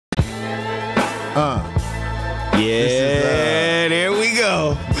Yeah, there we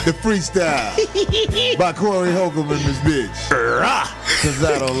go. The freestyle by Corey Holcomb and this bitch. Cause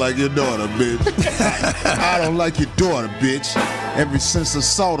I don't like your daughter, bitch. I don't like your daughter, bitch. Ever since I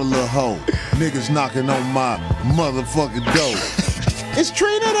saw the little hoe, niggas knocking on my motherfucking door. Is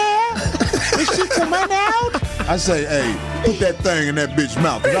Trina there? Is she coming out? I say, hey, put that thing in that bitch's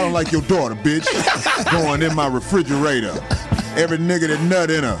mouth, cause I don't like your daughter, bitch. Going in my refrigerator. Every nigga that nut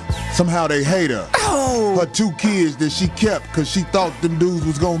in her, somehow they hate her. Her 2 kids that she kept cause she thought them dudes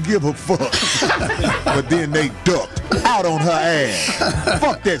was gonna give her fuck. But then they ducked out on her ass.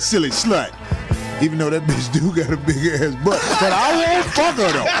 Fuck that silly slut. Even though that bitch do got a big ass butt. But I won't fuck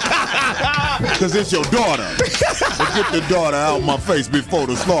her though. Cause it's your daughter. But get the daughter out my face before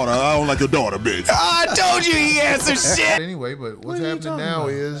the slaughter. I don't like your daughter, bitch. I told you he had some shit. Anyway, but what's happening now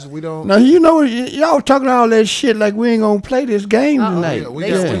is we don't. Now, you know, y'all talking all that shit like we ain't gonna play this game tonight. Yeah, we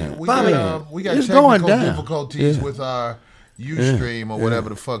got it's technical going down. difficulties with our Ustream or whatever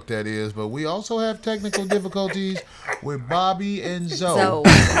the fuck that is, but we also have technical difficulties with Bobby and Zoe.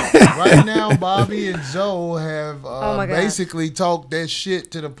 Right now, Bobby and Zoe have basically talked that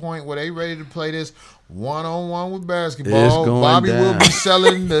shit to the point where they ready to play this one-on-one with basketball. Bobby will be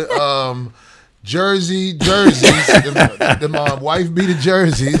selling the jerseys, them wife beater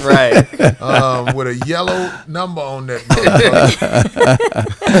jerseys, right? With a yellow number on that,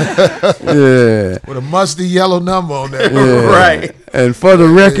 with a musty yellow number on that, right? And for the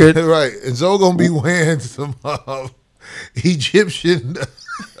record, right, and Zoe gonna be wearing some Egyptian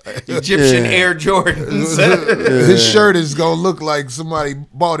Air Jordans. His shirt is gonna look like somebody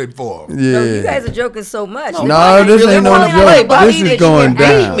bought it for him. No, you guys are joking so much. No, this ain't no joke. This is going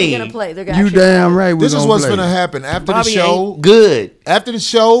down. You damn right. This is what's gonna happen after the show. Good. After the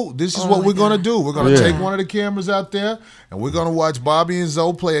show, this is what we're gonna do. We're gonna take one of the cameras out there, and we're gonna watch Bobby and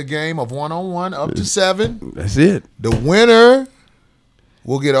Zoe play a game of one-on-one up to 7. That's it. The winner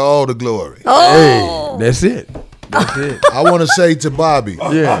will get all the glory. Hey, that's it. That's it. I want to say to Bobby,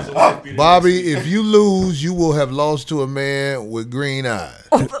 Bobby, if you lose, you will have lost to a man with green eyes.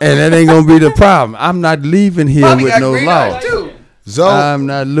 And that ain't gonna be the problem. I'm not leaving here Bobby with got no green loss. eyes too. Zoe, I'm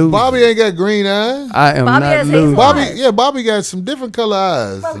not losing. Bobby ain't got green eyes. I am Bobby not has losing. Bobby got some different color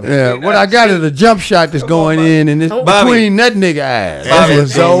eyes. Yeah, what I got is a jump shot that's going in, and it's between that nigga eyes. Bobby,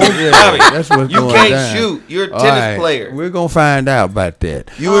 That's what's Bobby, that's what's you going can't down. shoot. You're a All tennis right, player. We're gonna find out about that.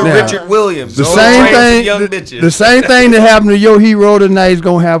 You and Now, Richard Williams. The Zoe same trains thing. young bitches. The same thing that happened to your hero tonight is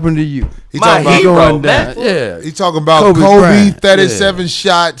gonna happen to you. He My talking hero, about going man. down. Yeah, he talking about Kobe Kobe Bryant. 37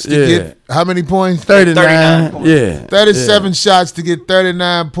 shots to get how many points? 39. Yeah, 37 shots to get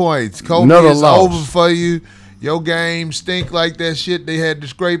 39 points. Kobe Another is loss. over for you. Your game stink like that shit they had to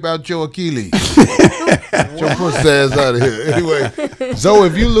scrape out your Achilles. Get your pussy ass out of here. Anyway, Zoe,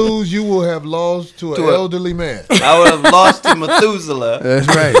 if you lose, you will have lost to an elderly man. I would have lost to Methuselah. that's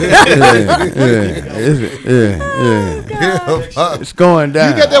right. It's going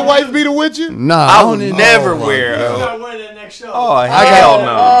down. You got that wife beater with you? Nah, I would never wear it. Oh, hell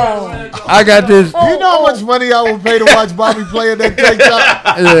no. I got this. You know how much money I would pay to watch Bobby play in that tank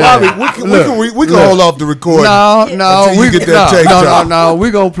top? Yeah. Bobby, we can hold off the recording. No, Until you get that tank top. no.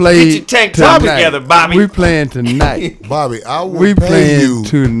 We gonna play. Get your tank top tonight. together, Bobby. We playing tonight. Bobby, I will We pay playing you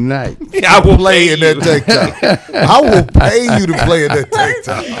tonight. I will play pay in you. that tank top. I will pay you to play in that tank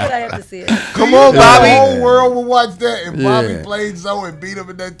top. I have to see it. Come on, The Bobby. whole world will watch that, and Bobby Yeah. played Zoe and beat him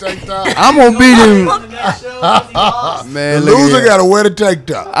in that tank top. I'm gonna beat him, man. The look loser here. got to wear the tank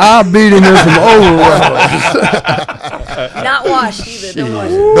top. I'll beat him in some overalls. Not washed either. Don't wash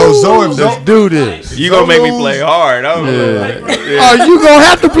it. No, Zoe, Let's do this. You gonna make me play hard. I'm Oh, you gonna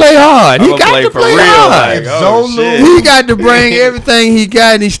have to play hard. He gonna got play to for play real. hard. Like, oh, Zoe shit. He got to bring everything he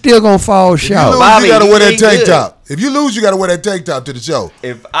got, and he's still gonna fall If you short. lose, Bobby, you got to you wear that ain't tank good. top. If you lose, you got to wear that tank top to the show.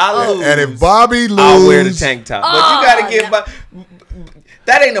 If I lose, And if Bobby lose, I'll wear the tank top. But you gotta give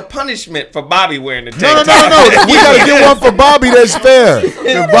that ain't a punishment for Bobby wearing the tank No. top. We got to get one for Bobby that's fair.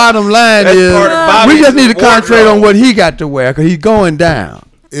 The bottom line That's is, part of Bobby's we just need to concentrate wardrobe. on what he got to wear, because he's going down.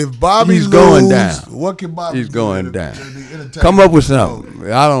 If Bobby He's lose, going down. what can Bobby He's do going to down. entertain Come up with the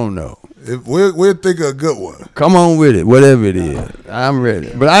something. I don't know. If we'll think of a good one. Come on with it, whatever it is. I'm ready.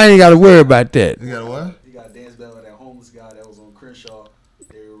 But I ain't got to worry about that. You got what? You got Dance Battle, that homeless guy that was on Crenshaw.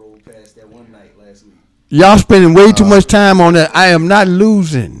 They rolled past that one night last week. Y'all spending way too much time on that. I am not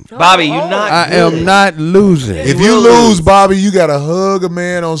losing. Bobby, you not. I good. am not losing. If you lose, Bobby, you got to hug a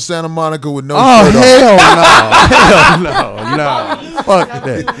man on Santa Monica with no Oh, shirt on. hell no. Fuck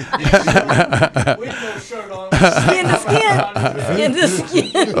that. Skin to skin. Skin to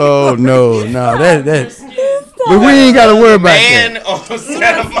skin. Oh, no. That But we ain't got to worry about that. Man on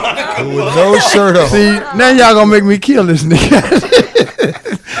Santa Monica With no shirt on. See, now y'all gonna make me kill this nigga.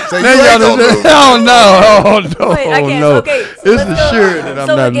 So you Now ain't y'all gonna just, lose. oh no, Wait, I can't. no. Okay, so It's let's the go. shirt that I'm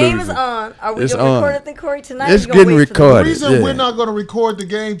So not the game losing. is on. Are we It's gonna on. record it, then, Corey, tonight? It's or you gonna getting wait for the recorded. The reason Yeah. we're not going to record the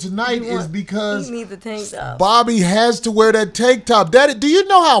game tonight You is want- because You need the tank top. Bobby has to wear that tank top. That do you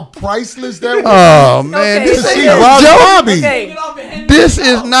know how priceless that was? Oh man, Okay, this so is See a Bobby. joke. Bobby. Okay. This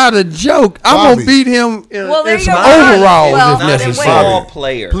is not a joke. I'm Bobby. gonna beat him in, Well, there in you some go. overalls Well, if then wait. necessary. Ball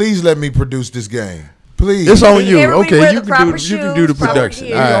player. Please let me produce this game. Please. It's on you. Everybody Okay, wear you the can proper do the shoes, proper production.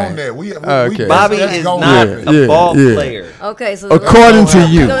 gear. We All on right. that. We Okay. Bobby that's is going not on. a ball yeah. player. Okay, so According to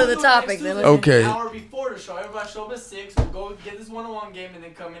let's you. go to the topic then. Okay. An hour before the show, everybody show up at 6. We'll go get this one-on-one game and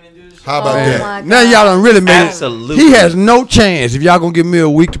then come in and do the show. How about Oh that? my Now God. y'all done really made Absolutely. it. He has no chance if y'all gonna give me a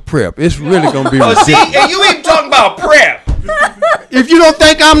week to prep. It's really gonna be Oh, see, ridiculous. and you even talking about prep. If you don't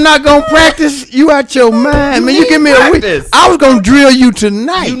think I'm not gonna practice, you out your mind, man. You give me a practice. week. I was gonna drill you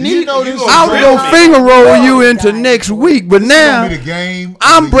tonight. You need know you this gonna I was drill gonna me. finger roll you Oh, into God. next week, but It's now gonna be the game.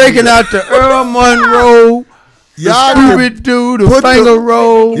 I'm of the breaking year. out the Earl Monroe, the Y'all Scooby can, Doo, the put the- finger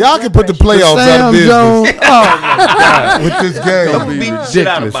roll, y'all can put the the playoffs out Sam of business Jones. Oh my God. with this It'll game. be beat the shit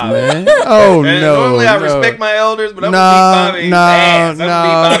out of ridiculous, Bobby. man. Oh And no. normally I no. respect my elders, but I'm No, gonna beat Bobby's no, ass. I'm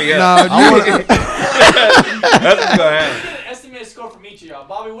gonna beat Bobby up. That's what's gonna happen. Estimate score from each of y'all.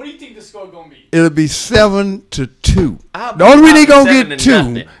 Bobby, what do you think the score gonna be? It'll be 7-2. I'll The only beat reason he Bobby gonna get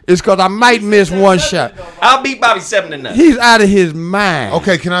 7-0. 2 is because I might miss one shot. I'll beat Bobby 7-0. He's out of his mind.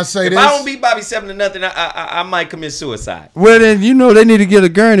 Okay, can I say If this? I don't beat Bobby 7-0, I might commit suicide. Well, then you know they need to get a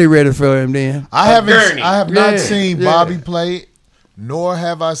gurney ready for him. Then I have gurney. not Yeah, seen yeah. Bobby play, nor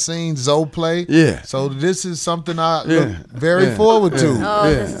have I seen Zoe play. Yeah. So this is something I Yeah. look very Yeah. forward to. Oh,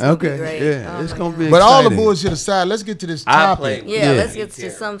 this is gonna be okay, great. yeah, Oh it's my gonna be. But all the exciting. bullshit aside, let's get to this I topic. play. Yeah, Yeah. let's get to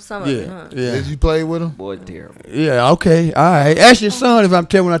some of it, huh? Yeah, yeah, Did you play with him? Boy, terrible. yeah. Okay, all right. Ask your son if I'm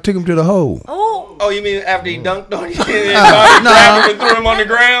telling when I took him to the hole. Oh, Oh, you mean after he dunked on you? And Bobby grabbed him and threw him on the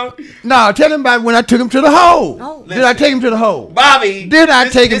ground? No, tell him about when I took him to the hole. Oh. Did I take him to the hole? Bobby. Did I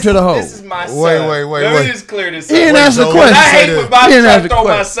take him to the hole? This is my son. Wait, Let wait. me just clear this He didn't up. answer the Zoe, question. I say hate this. when Bobby He didn't tries answer to the throw my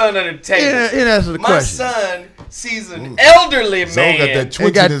question. son under the He table. didn't answer the My question. son sees an elderly Zoe got that man.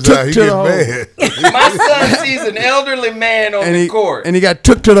 twitch got in his took eye. He to get the hole. mad. My son sees an elderly man on And the he court. and he got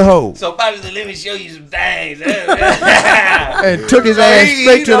took to the hole So Bobby said, "Let me show you some things." and took his So ass he,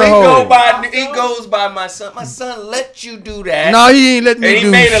 straight to the hole. He goes by my son. My son let you do that. No, he ain't letting me And he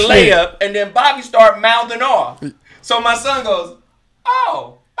do made a shit. layup, and then Bobby started mouthing off. So my son goes,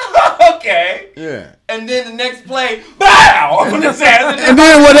 "Oh, okay." Yeah. And then the next play, bow on his ass. And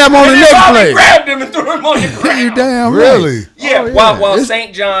then what happened on the and then next Bobby play? grabbed him and threw him on the ground. You damn right. Really? Yeah, Oh, yeah. while It's-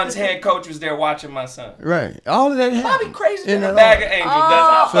 St. John's head coach was there watching my son. Right. All of that Bobby happened. crazy In than a that bag order. of angels.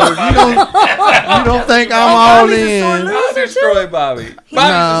 That's So how if you don't think I'm all Bobby's a sore in. loser. I'll destroy Bobby. Bobby's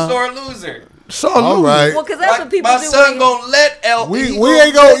Nah. a sore loser. So All loser. right. Well, because that's what people My do. son when gonna let L. We he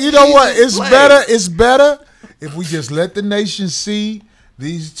ain't gonna. You know what? Jesus It's play. better. It's better if we just let the nation see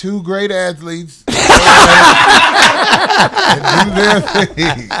these two great athletes and do their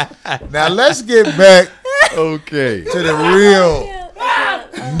thing. Now let's get back Okay. to the real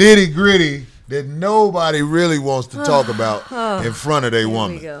nitty gritty that nobody really wants to talk about in front of their Here we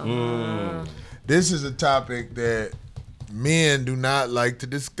woman. go. This is a topic that men do not like to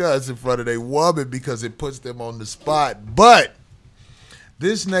discuss in front of their woman because it puts them on the spot. But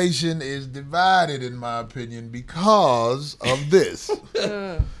this nation is divided, in my opinion, because of this.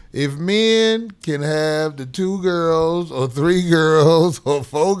 If men can have the 2 girls or 3 girls or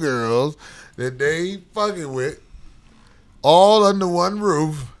 4 girls that they fucking with all under one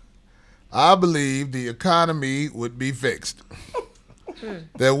roof, I believe the economy would be fixed.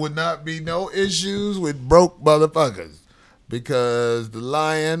 There would not be no issues with broke motherfuckers because the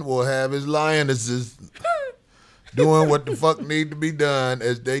lion will have his lionesses doing what the fuck need to be done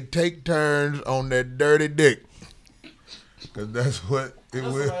as they take turns on that dirty dick. Because that's what it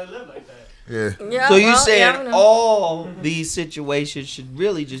will. Somebody live like that. Yeah. Yeah, So you're well, saying yeah, I know. all these situations should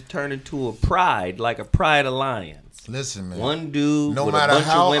really just turn into a pride, like a pride alliance. Listen, man. One dude No with a matter bunch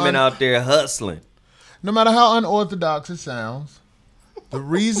how of women out there hustling. No matter how unorthodox it sounds, the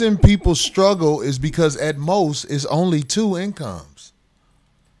reason people struggle is because at most it's only 2 incomes.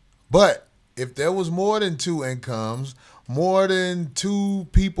 But if there was more than 2 incomes, more than 2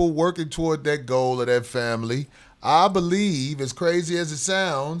 people working toward that goal of that family, I believe, as crazy as it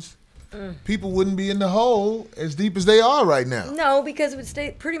sounds, people wouldn't be in the hole as deep as they are right now. No, because it would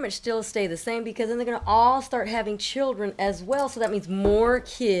stay pretty much still stay the same because then they're going to all start having children as well. So that means more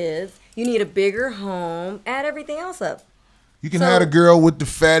kids. You need a bigger home. Add everything else up. You can So- have a girl with the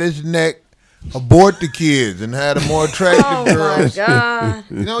fattest neck abort the kids and have a more attractive girl. Oh my God.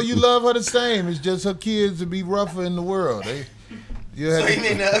 You know, you love her the same. It's just her kids to be rougher in the world. So you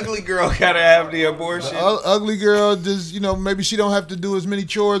mean the ugly girl gotta have the abortion? Ugly girl just, maybe she don't have to do as many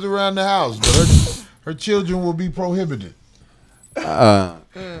chores around the house, but her children will be prohibited.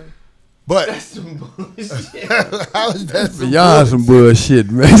 But That's some bullshit. how is that some Y'all some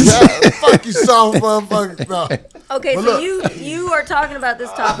bullshit, man. Fuck you, soft motherfucker. No. Okay, But so look. you are talking about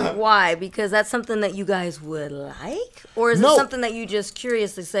this topic. Why? Because that's something that you guys would like? Or is No. it something that you just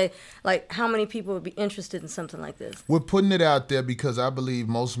curious to say, like, how many people would be interested in something like this? We're putting it out there because I believe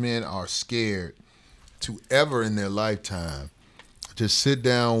most men are scared to ever in their lifetime just sit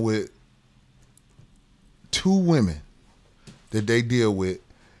down with two women that they deal with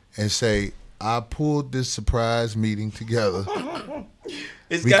and say, I pulled this surprise meeting together.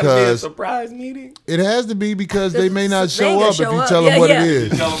 It's got to be a surprise meeting. It has to be because they may not They ain't show gonna up if show you up. tell them Yeah, what yeah. it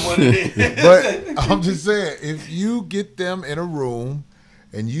is. Tell them what it is. But I'm just saying, if you get them in a room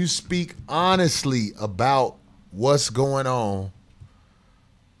and you speak honestly about what's going on,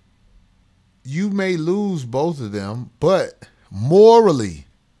 you may lose both of them, but morally,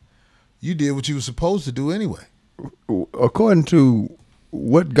 you did what you were supposed to do anyway. According to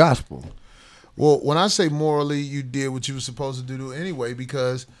what gospel? Well, when I say morally, you did what you were supposed to do anyway,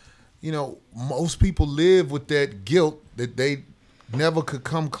 because, most people live with that guilt that they never could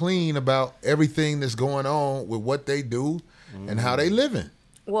come clean about everything that's going on with what they do and how they living.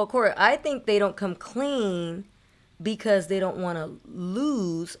 Well, Corey, I think they don't come because they don't want to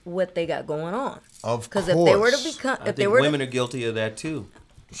lose what they got going on. Of Because course. if they were to become, I think women are guilty of that too.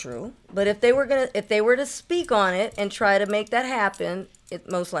 True. But if they were to speak on it and try to make that happen, it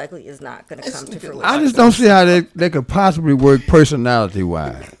most likely is not going to come to fruition. I just don't see how they could possibly work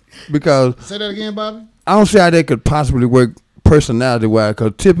personality-wise. Because Say that again, Bobby. I don't see how they could possibly work personality-wise.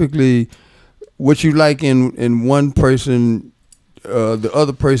 Because typically, what you like in one person, the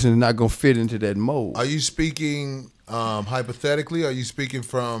other person is not going to fit into that mold. Are you speaking hypothetically? Are you speaking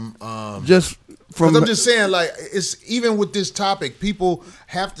from Just from Because I'm just saying, like, it's even with this topic, people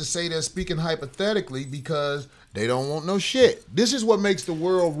have to say they're speaking hypothetically because they don't want no shit. This is what makes the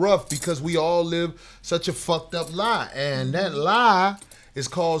world rough, because we all live such a fucked up lie. And that lie is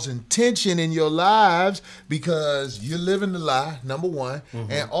causing tension in your lives because you're living the lie, number one.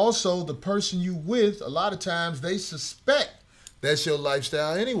 And also the person you with, a lot of times they suspect that's your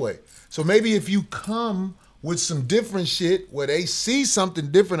lifestyle anyway. So maybe if you come with some different shit where they see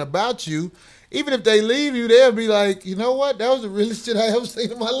something different about you, even if they leave you, they'll be like, you know what? That was the realest shit I ever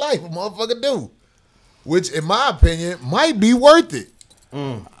seen in my life. A motherfucker do. Which, in my opinion, might be worth it.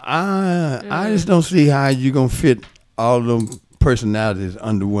 I just don't see how you're going to fit all them personalities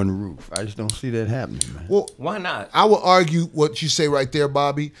under one roof. I just don't see that happening, man. Well, Why not? I would argue what you say right there,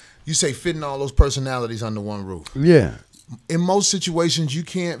 Bobby. You say fitting all those personalities under one roof. Yeah. In most situations, you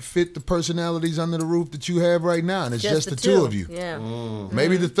can't fit the personalities under the roof that you have right now, and it's just the two of you. Yeah.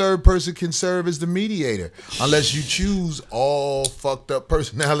 Maybe the third person can serve as the mediator, unless you choose all fucked up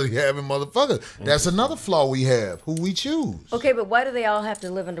personality having motherfuckers. That's another flaw we have, who we choose. Okay, but why do they all have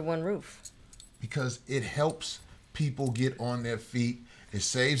to live under one roof? Because it helps people get on their feet. It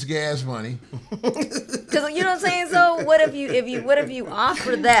saves gas money. Because you know what I'm saying. So what if you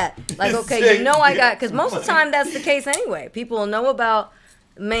offer that? Like, okay, you know I got, because most of the time that's the case anyway. People will know about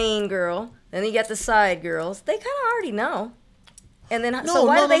main girl, then you got the side girls. They kind of already know. And then so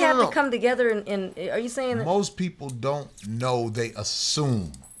why do they have to come together? And are you saying that? Most people don't know. They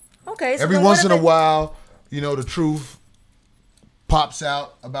assume. Okay. So Every then what once if in a it- while, the truth pops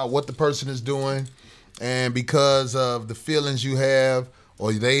out about what the person is doing, and because of the feelings you have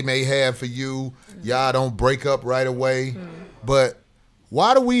or they may have for you, y'all don't break up right away. But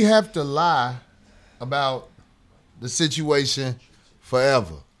why do we have to lie about the situation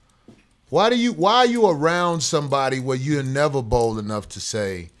forever? Why are you around somebody where you're never bold enough to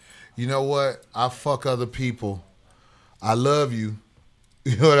say, you know what, I fuck other people, I love you,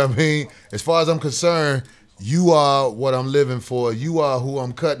 you know what I mean? As far as I'm concerned, you are what I'm living for, you are who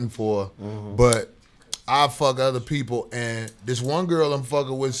I'm cutting for, but I fuck other people, and this one girl I'm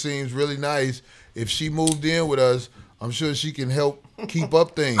fucking with seems really nice. If she moved in with us, I'm sure she can help keep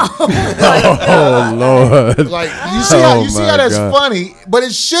up things. Oh, Lord. Like, you see how that's funny, but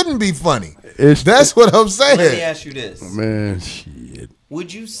it shouldn't be funny. That's what I'm saying. Let me ask you this. Man, shit.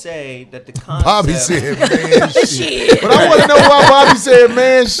 Would you say that the concept... Bobby said, man, shit. But I want to know why Bobby said,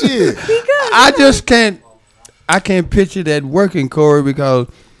 man, shit. I just can't picture that working, Corey, because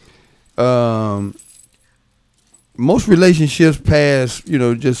most relationships past,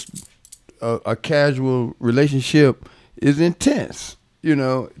 just a casual relationship is intense. you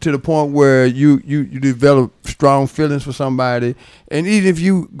know, to the point where you develop strong feelings for somebody, and even if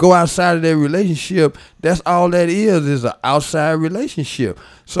you go outside of that relationship, that's all that is an outside relationship.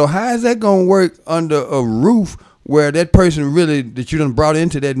 So how is that gonna work under a roof where that person really that you done brought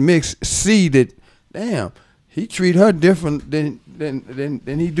into that mix see that, damn, he treat her different than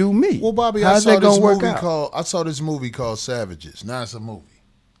he do me? Well, Bobby, I saw this movie called Savages. Now it's a movie.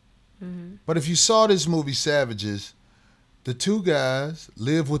 Mm-hmm. But if you saw this movie Savages, the two guys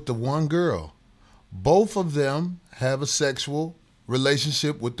live with the one girl. Both of them have a sexual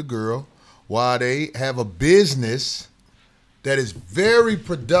relationship with the girl while they have a business that is very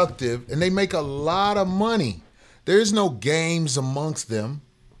productive, and they make a lot of money. There's no games amongst them.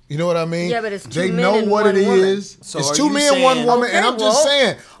 You know what I mean? Yeah, but it's two they men know and what one it woman. is. So it's are 2 you men, saying- 1 woman, and I'm just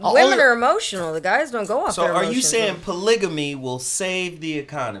saying. Women are emotional. The guys don't go off So their are you emotions. saying polygamy will save the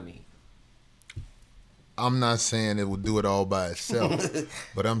economy? I'm not saying it will do it all by itself,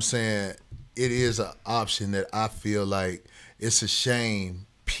 but I'm saying it is an option that I feel like it's a shame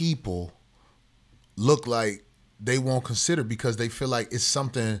people look like they won't consider because they feel like it's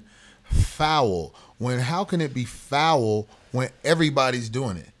something foul. When how can it be foul when everybody's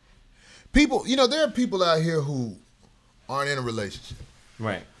doing it? People, you know, there are people out here who aren't in a relationship.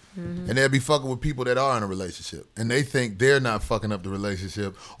 Right. Mm-hmm. And they'll be fucking with people that are in a relationship. And they think they're not fucking up the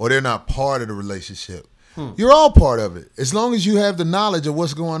relationship or they're not part of the relationship. You're all part of it. As long as you have the knowledge of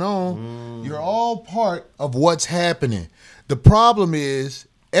what's going on, you're all part of what's happening. The problem is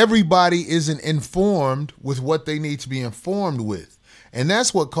everybody isn't informed with what they need to be informed with. And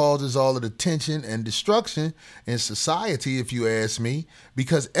that's what causes all of the tension and destruction in society, if you ask me,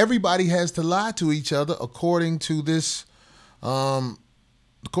 because everybody has to lie to each other according to this,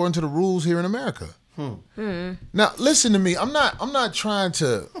 according to the rules here in America. Now, listen to me. I'm not trying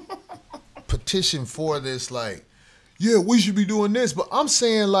to petition for this like, yeah, we should be doing this. But I'm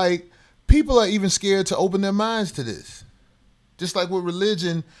saying like people are even scared to open their minds to this. Just like with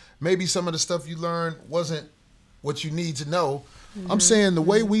religion, maybe some of the stuff you learned wasn't what you need to know. I'm saying the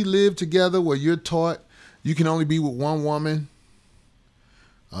way we live together where you're taught you can only be with one woman,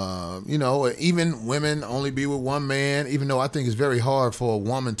 you know, or even women only be with one man, even though I think it's very hard for a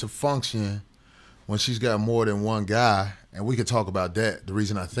woman to function when she's got more than one guy. And we could talk about that, the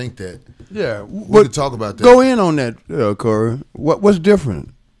reason I think that. Yeah. We could talk about that. Go in on that, Corey. What's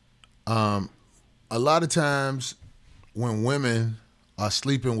different? A lot of times when women are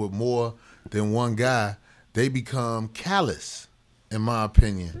sleeping with more than one guy, they become callous, in my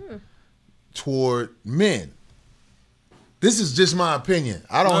opinion, toward men. This is just my opinion.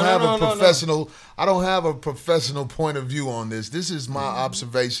 I don't have a professional. I don't have a professional point of view on this. This is my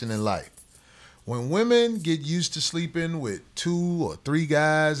observation in life. When women get used to sleeping with 2 or 3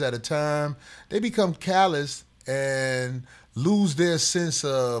 guys at a time, they become callous and lose their sense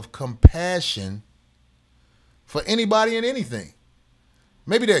of compassion for anybody and anything.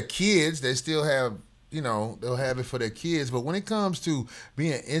 Maybe their kids, they still have, you know, they'll have it for their kids. But when it comes to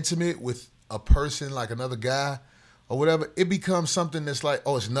being intimate with a person like another guy or whatever, it becomes something that's like,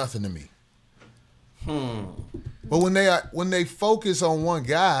 oh, it's nothing to me. But when they focus on one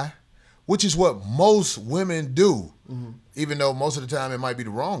guy, which is what most women do, even though most of the time it might be the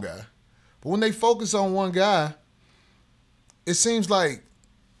wrong guy. But when they focus on one guy, it seems like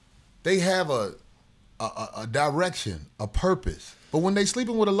they have a direction, a purpose. But when they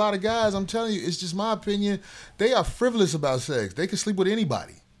sleeping with a lot of guys, I'm telling you, it's just my opinion, they are frivolous about sex. They can sleep with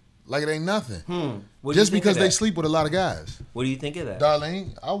anybody like it ain't nothing. Just because they sleep with a lot of guys. What do you think of that?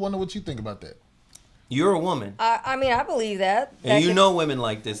 Darlene, I wonder what you think about that. You're a woman. I mean, I believe that. And you know women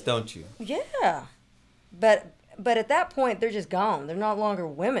like this, don't you? Yeah. But at that point, they're just gone. They're no longer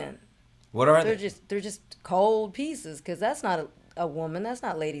women. What are They're they? they're just cold pieces because that's not a woman. That's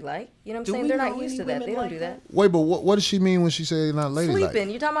not ladylike. You know what I'm saying? They're not used to that. They don't do that. Wait, but what does she mean when she say not ladylike? Sleeping.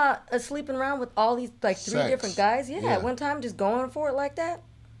 You talking about sleeping around with all these like 3 Sex. different guys? Yeah, Yeah. at one time just going for it like that?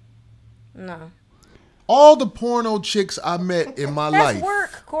 No. All the porno chicks I met in my That's life.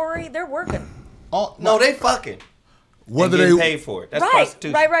 work, Corey. They're working. No, they fucking. Whether and getting they paid for it. That's Right,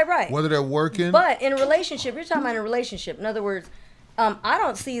 prostitution. right. whether they're working. But in a relationship, you're talking about in a relationship. In other words, I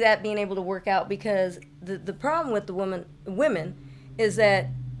don't see that being able to work out because the problem with the women is that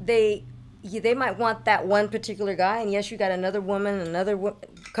they might want that one particular guy, and yes, you got another woman,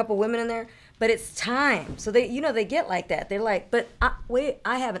 couple women in there, but it's time. So they get like that. They're like, but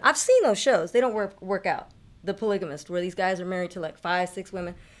I've seen those shows. They don't work out. The Polygamist, where these guys are married to like 5, 6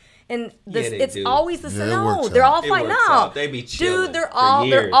 women. and this, Yeah, it's do. always the same. Yeah, it No, works they're out. all It fighting works out. out. They be chilling Dude, for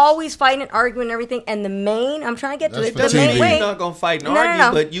they're years. always fighting and arguing and everything. And the main, I'm trying to get to That's it. for The Doesn't main mean TV. you're way, not gonna fight and No, no, argue,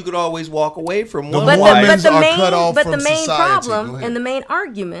 no. but you could always walk away from The one. but Mormons the are main, cut off but from the main society. Go problem ahead. and the main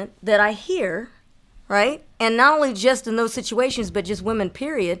argument that I hear, right, and not only just in those situations, but just women,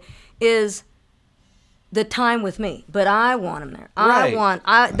 period, is the time with me. But I want them there. Right.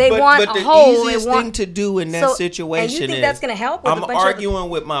 They but, want but a the whole. easiest they want, thing to do in that So- situation and you think is that's gonna help with I'm a bunch of- arguing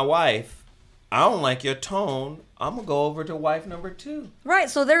with my wife. I don't like your tone. I'm gonna go over to wife number 2. right,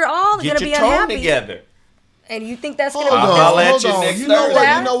 so they're all Get going to your be tone unhappy. together. And you think that's going Hold to be on, I'll let hold you on. next You know what?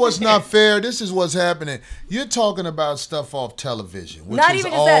 Thursday. You know what's not fair? This is what's happening. You're talking about stuff off television, which Not is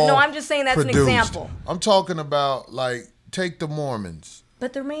even just that. No, all I'm just saying that's an produced. example. I'm talking about, like, take the Mormons.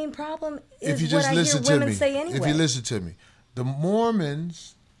 But the main problem If is you what just I hear listen to women me, say anyway. if you listen to me, the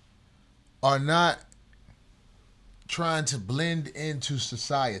Mormons are not trying to blend into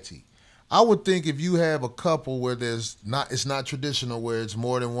society. I would think if you have a couple where it's not traditional, where it's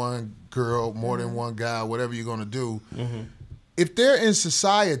more than one girl, more than one guy, whatever you're gonna do. If they're in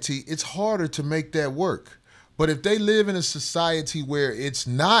society, it's harder to make that work. But if they live in a society where it's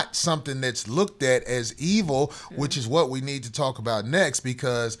not something that's looked at as evil, which is what we need to talk about next,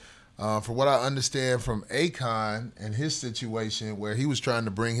 because from what I understand from Akon and his situation, where he was trying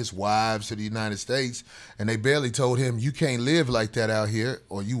to bring his wives to the United States, and they barely told him, you can't live like that out here,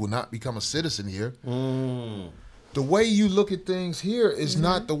 or you will not become a citizen here. The way you look at things here is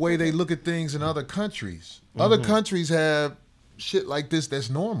not the way they look at things in other countries. Other countries have shit like this that's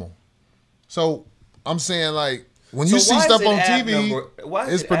normal. So I'm saying, like, when you see stuff on TV,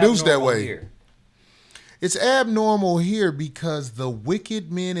 it's produced that way. Here? It's abnormal here because the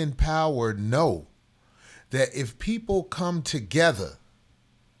wicked men in power know that if people come together,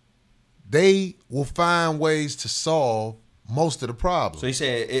 they will find ways to solve most of the problems. So you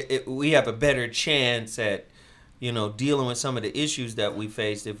said we have a better chance at, dealing with some of the issues that we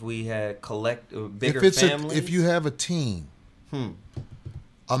faced if we had bigger families. If you have a team,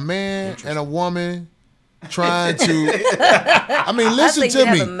 a man and a woman trying to, I mean, listen think to you'd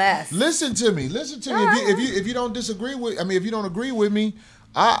have me. a mess. Listen to me. If you don't disagree with, if you don't agree with me,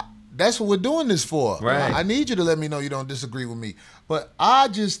 that's what we're doing this for. Right. I need you to let me know you don't disagree with me. But I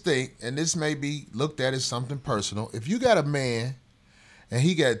just think, and this may be looked at as something personal, if you got a man and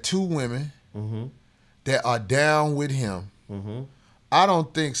he got 2 women that are down with him, I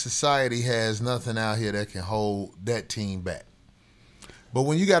don't think society has nothing out here that can hold that team back. But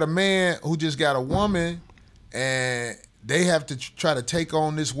when you got a man who just got a woman and they have to try to take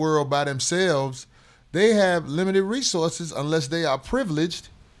on this world by themselves, they have limited resources unless they are privileged.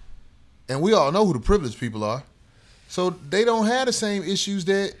 And we all know who the privileged people are. So they don't have the same issues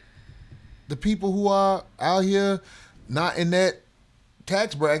that the people who are out here not in that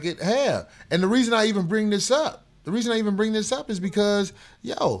tax bracket have. And the reason I even bring this up, is because,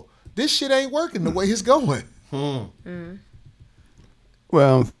 this shit ain't working the way it's going.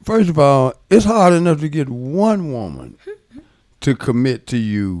 Well, first of all, it's hard enough to get one woman to commit to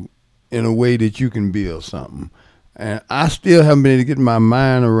you in a way that you can build something. And I still haven't been able to get my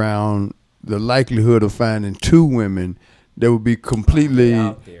mind around the likelihood of finding 2 women that would be completely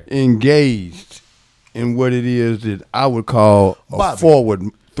engaged in what it is that I would call a Bobby, forward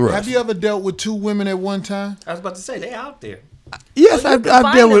thrust. Have you ever dealt with 2 women at one time? I was about to say, they out there. Yes, Well, you I've can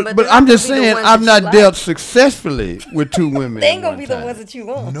find dealt them, with, but but they're I'm not just gonna be the saying ones I've that not you like. dealt successfully with 2 women. They ain't at gonna one be the time. ones that you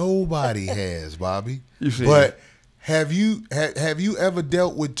want. Nobody has, Bobby. You see. But have you ever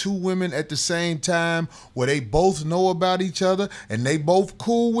dealt with 2 women at the same time where they both know about each other and they both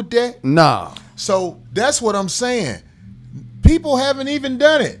cool with that? Nah. So that's what I'm saying. People haven't even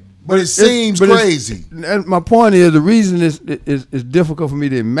done it, but it seems but it's- crazy. And my point is, the reason it's difficult for me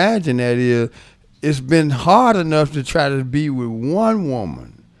to imagine that is, it's been hard enough to try to be with one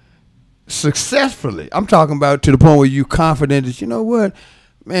woman successfully. I'm talking about to the point where you're confident that, you know what,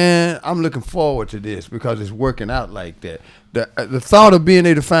 man, I'm looking forward to this because it's working out like that. The thought of being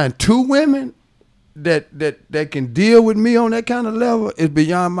able to find 2 women that can deal with me on that kind of level is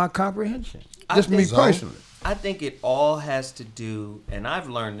beyond my comprehension. Just me so. personally. I think it all has to do, and I've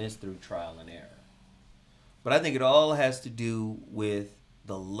learned this through trial and error, but I think it all has to do with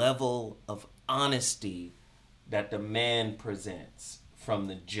the level of honesty that the man presents from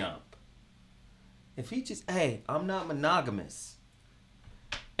the jump. If he just, hey, I'm not monogamous,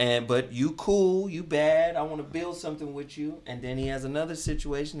 but you cool, you bad, I want to build something with you, and then he has another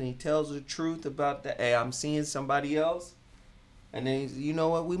situation and he tells the truth about that, hey, I'm seeing somebody else, and then he's, you know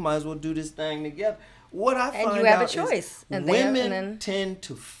what, we might as well do this thing together. What I find And you have a out choice. is And they have- women and then- tend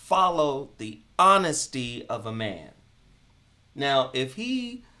to follow the honesty of a man. Now, if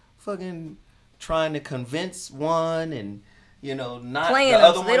he fucking trying to convince one and, you know, not playing the them,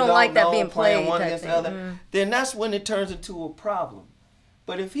 other so one they don't like that know, being played one type against the thing. other, then that's when it turns into a problem.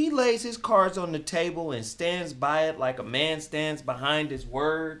 But if he lays his cards on the table and stands by it like a man stands behind his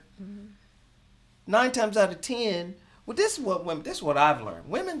word, 9 times out of 10, well, this is what I've learned.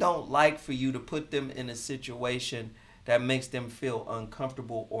 Women don't like for you to put them in a situation that makes them feel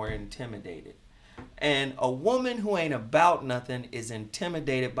uncomfortable or intimidated. And a woman who ain't about nothing is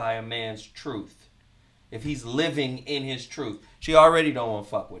intimidated by a man's truth. If he's living in his truth, she already don't want to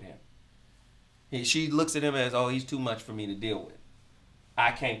fuck with him. She looks at him as, oh, he's too much for me to deal with.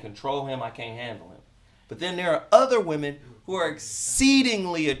 I can't control him. I can't handle him. But then there are other women who are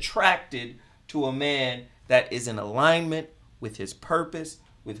exceedingly attracted to a man that is in alignment with his purpose,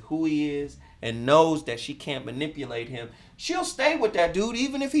 with who he is, and knows that she can't manipulate him. She'll stay with that dude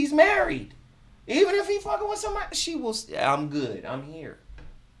even if he's married. Even if he fucking with somebody, she will. I'm good. I'm here.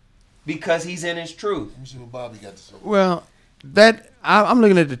 Because he's in his truth. Let me see what Bobby got to say. Well, I'm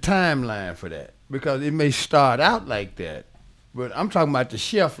looking at the timeline for that because it may start out like that, but I'm talking about the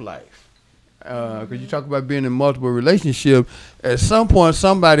shelf life. Because you talk about being in multiple relationships, at some point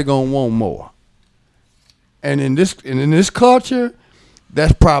somebody gonna want more, and in this culture,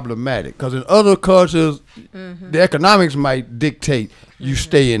 that's problematic. Because in other cultures, the economics might dictate you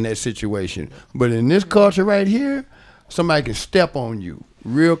stay in that situation, but in this culture right here, somebody can step on you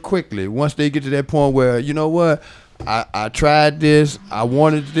real quickly once they get to that point where, you know what, I tried this, I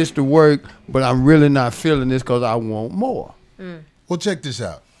wanted this to work, but I'm really not feeling this because I want more. Well, check this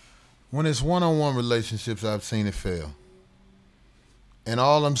out. When it's one-on-one relationships, I've seen it fail. And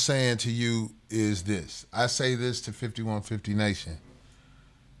all I'm saying to you is this. I say this to 5150 Nation.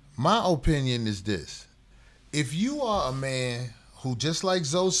 My opinion is this. If you are a man who, just like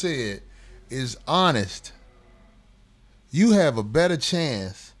Zoe said, is honest, you have a better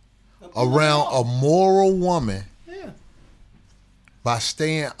chance around a moral woman by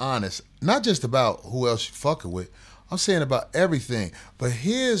staying honest. Not just about who else you fucking with. I'm saying about everything. But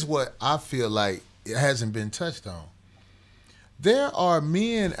here's what I feel like it hasn't been touched on. There are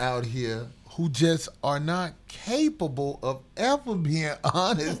men out here who just are not capable of ever being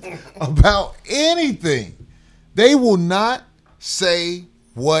honest about anything. They will not say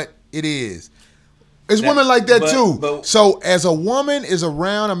what it is. There's women like that too. So as a woman is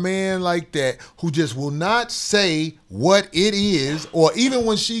around a man like that who just will not say what it is, or even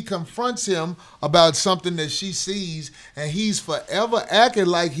when she confronts him about something that she sees and he's forever acting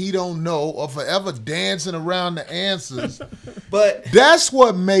like he don't know or forever dancing around the answers, but that's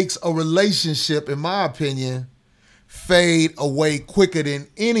what makes a relationship, in my opinion, fade away quicker than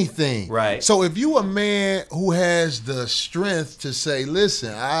anything. Right. So if you a man who has the strength to say,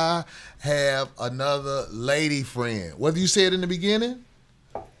 listen, I have another lady friend, whether you say it in the beginning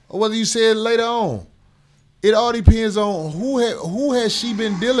or whether you say it later on, it all depends on who has she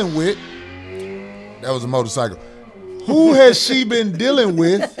been dealing with. That was a motorcycle. Who has she been dealing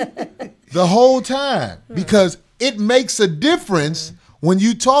with the whole time? Because it makes a difference when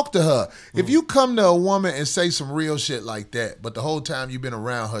you talk to her. If you come to a woman and say some real shit like that, but the whole time you've been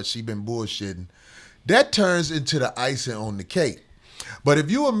around her, she been bullshitting, that turns into the icing on the cake. But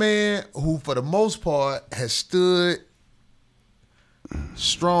if you a man who, for the most part, has stood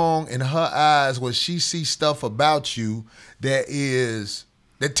strong in her eyes where she sees stuff about you that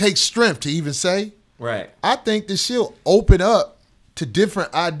takes strength to even say, right, I think that she'll open up to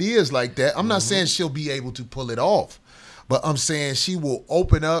different ideas like that. I'm not saying she'll be able to pull it off, but I'm saying she will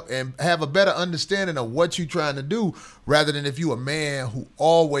open up and have a better understanding of what you're trying to do, rather than if you a man who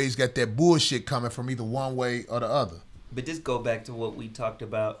always got that bullshit coming from either one way or the other. But just go back to what we talked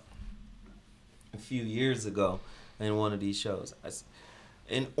about a few years ago in one of these shows.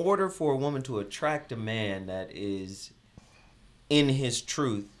 In order for a woman to attract a man that is in his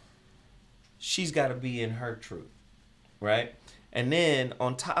truth, she's got to be in her truth, right? And then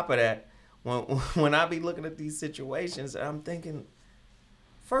on top of that, when I be looking at these situations, I'm thinking,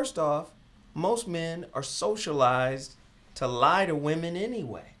 first off, most men are socialized to lie to women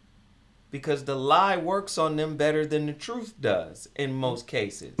anyway, because the lie works on them better than the truth does in most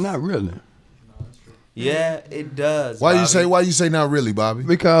cases. Not really. Yeah, it does. Why Bobby. you say not really, Bobby?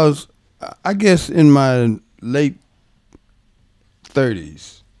 Because I guess in my late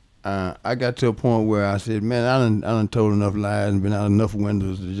 30s, I got to a point where I said, man, I done told enough lies and been out enough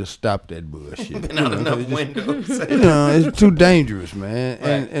windows to just stop that bullshit. Been out enough windows. It's too dangerous, man.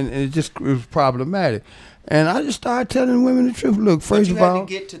 Right. And it was problematic. And I just started telling women the truth. Look, first you of had all, to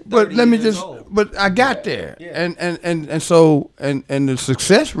get to 30 but let me years just, old. but I got there, Yeah. and so the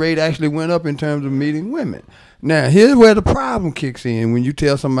success rate actually went up in terms of meeting women. Now here's where the problem kicks in when you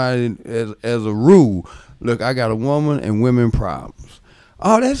tell somebody as a rule, look, I got a woman and women problems.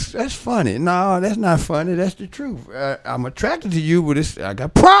 Oh, that's funny. No, that's not funny. That's the truth. I'm attracted to you, but I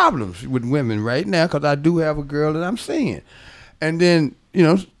got problems with women right now because I do have a girl that I'm seeing, and then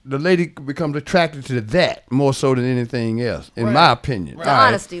the lady becomes attracted to that more so than anything else, in my opinion. The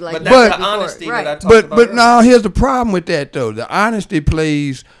honesty, like But you that's said the before. honesty Right. that I talked about. But now here's the problem with that though. The honesty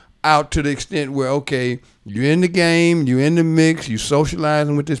plays out to the extent where, okay, you're in the game, you're in the mix, you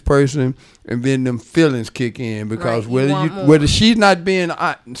socializing with this person, and then them feelings kick in because Right, you want more. whether she's not being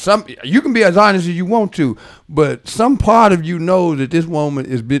you can be as honest as you want to, but some part of you knows that this woman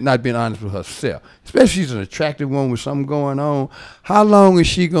is not being honest with herself. Especially if she's an attractive woman with something going on. How long is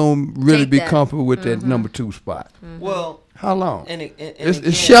she gonna really Take be that. comfortable with that number 2 spot? Well, How long? It's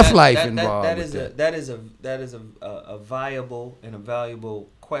It's shelf life involved That with is a viable and a valuable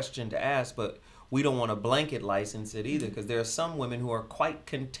question to ask, but we don't want to blanket license it either because there are some women who are quite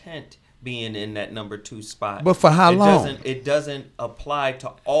content being in that number 2 spot. But for how long? It doesn't apply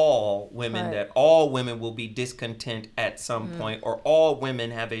to all women Right. that all women will be discontent at some point, or all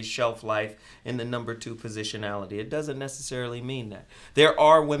women have a shelf life in the number 2 positionality. It doesn't necessarily mean that. There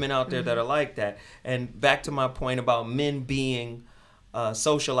are women out there that are like that. And back to my point about men being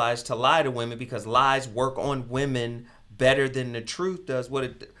socialized to lie to women because lies work on women better than the truth does.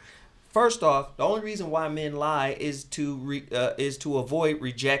 First off, the only reason why men lie is to avoid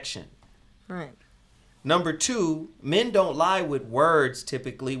rejection. Right. Number 2, men don't lie with words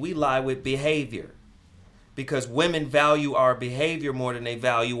typically. We lie with behavior because women value our behavior more than they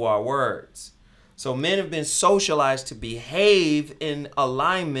value our words. So men have been socialized to behave in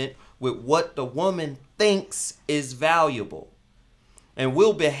alignment with what the woman thinks is valuable. And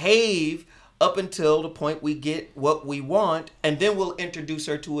we'll behave up until the point we get what we want, and then we'll introduce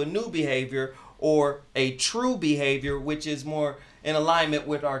her to a new behavior or a true behavior, which is more in alignment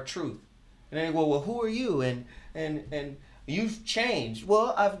with our truth. And then they go, well, who are you? And you've changed.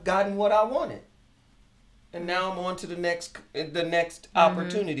 Well, I've gotten what I wanted. And now I'm on to the next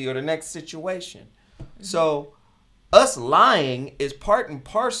opportunity or the next situation. So us lying is part and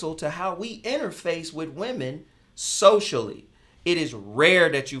parcel to how we interface with women socially. It is rare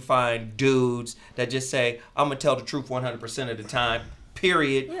that you find dudes that just say, I'm going to tell the truth 100% of the time,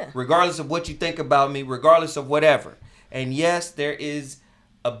 period, regardless of what you think about me, regardless of whatever. And yes, there is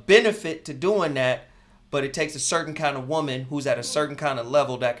a benefit to doing that, but it takes a certain kind of woman who's at a certain kind of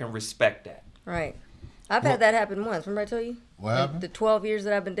level that can respect that. Right. I've had that happen once. Remember I told you? What happened? The 12 years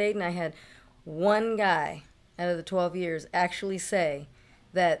that I've been dating, I had one guy out of the 12 years actually say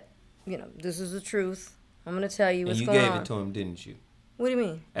that, this is the truth. I'm going to tell you what's going on. And you gave it to him, didn't you? What do you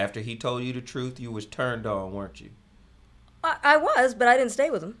mean? After he told you the truth, you was turned on, weren't you? I was, but I didn't stay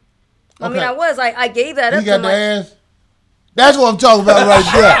with him. I Okay. mean, I was. I gave that up You to got him. the ass? That's what I'm talking about right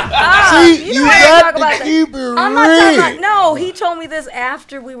there. See, you I ain't got talking about to that. keep it I'm not talking about, real. no, he told me this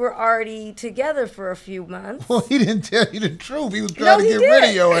after we were already together for a few months. Well, he didn't tell you the truth. He was No, trying to he get did. rid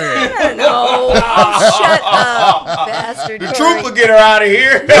of your ass. No, shut up, bastard The Corey. truth will get her out of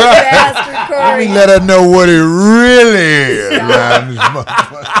here. Bastard Let Corey. me let her know what it really is. around this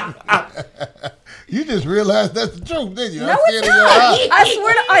motherfucker. You just realized that's the truth, didn't you? No, it's not.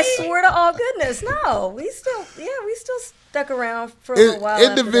 I swear to all goodness, no. We still stuck around for a little while.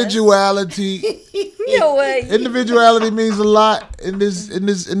 Individuality. You know what? Individuality means a lot in this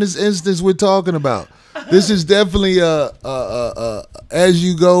instance we're talking about. This is definitely a as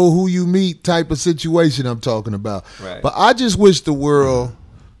you go, who you meet type of situation I'm talking about. Right. But I just wish the world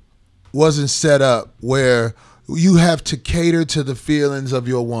wasn't set up where you have to cater to the feelings of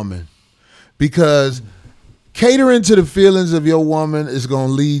your woman, because catering to the feelings of your woman is going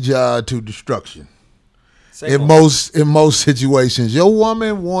to lead y'all to destruction. In most situations, your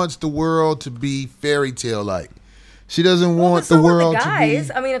woman wants the world to be fairy tale like. She doesn't want the world the guys,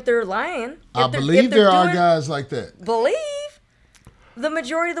 to be. I mean, if they're lying, I believe there are guys like that. Believe the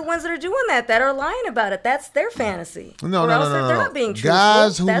majority of the ones that are doing that are lying about it. That's their fantasy. No. They're not being truthful.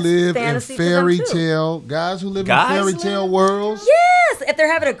 Guys who That's live in fantasy for them, fairy too. tale, guys who live in Guys fairy live- tale worlds. Yes, if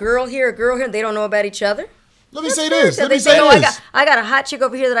they're having a girl here, and they don't know about each other. Let me say this. They say, I got a hot chick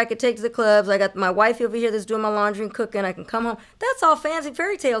over here that I could take to the clubs. I got my wife over here that's doing my laundry and cooking. I can come home. That's all fancy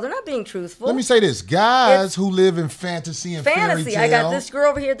fairy tale. They're not being truthful. Let me say this. Guys who live in fantasy and fairy tale. I got this girl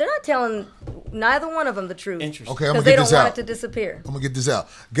over here. They're not telling neither one of them the truth. Interesting. Okay, I'm Because going they to get this don't want out. it to disappear. I'm going to get this out.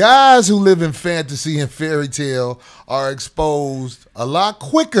 Guys who live in fantasy and fairy tale are exposed a lot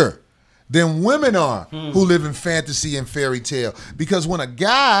quicker than women are who live in fantasy and fairy tale. Because when a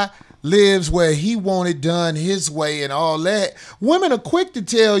guy lives where he want it done his way and all that, women are quick to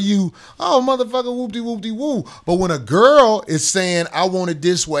tell you, oh, motherfucker, whoop-de-whoop-de-woo. But when a girl is saying, I want it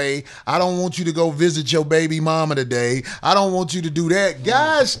this way, I don't want you to go visit your baby mama today, I don't want you to do that,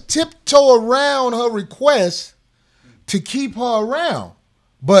 guys tiptoe around her request to keep her around.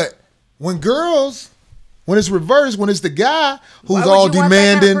 But when it's reversed, when it's the guy who's all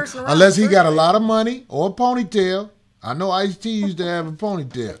demanding, unless he got a lot of money or a ponytail. I know Ice-T used to have a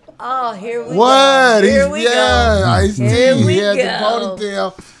ponytail. Oh, here we what? go. Here we go. Ice-T, Here we he had go. the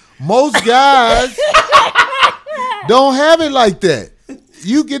ponytail. Most guys don't have it like that.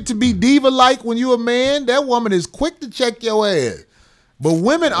 You get to be diva-like when you a man. That woman is quick to check your ass. But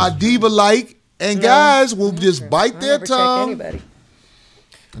women are diva-like, and guys will just bite their tongue,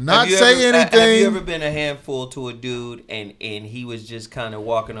 not say anything. Have you ever been a handful to a dude and he was just kind of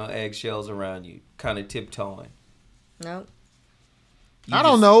walking on eggshells around you, kind of tiptoeing? No. I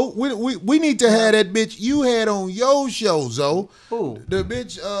don't know. We need to have that bitch you had on your show, Zoe. Who? The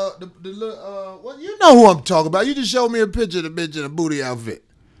bitch, well, you know who I'm talking about. You just showed me a picture of the bitch in a booty outfit.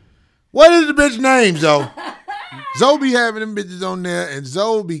 What is the bitch name, Zoe? Zoe be having them bitches on there, and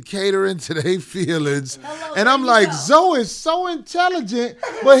Zoe be catering to their feelings. Hello, and I'm like, Zoe is so intelligent,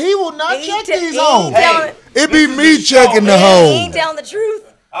 but he will not check these hoes. Hey, it be me the checking the He hoes. ain't telling the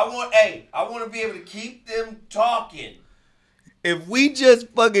truth. I want to be able to keep them talking. If we just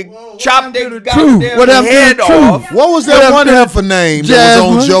fucking chop their goddamn head off. What was that one heifer name that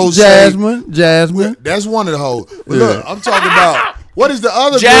was on Joe's Jasmine. That's one of the hoes. But look, I'm talking about, what is the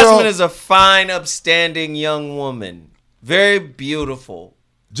other Jasmine girl? is a fine, upstanding young woman. Very beautiful.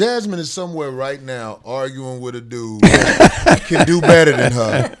 Jasmine is somewhere right now arguing with a dude that can do better than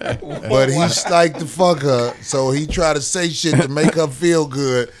her. But he's like to fuck her, so he try to say shit to make her feel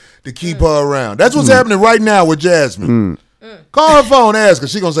good to keep her around. That's what's happening right now with Jasmine. Call her phone, ask her.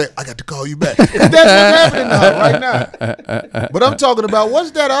 She gonna say, I got to call you back. That's what's happening now, right now. But I'm talking about,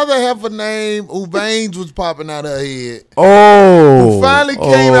 what's that other heifer name who veins was popping out her head? Oh. Who finally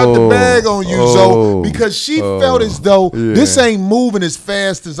came out the bag on you, Zoe, because she felt as though this ain't moving as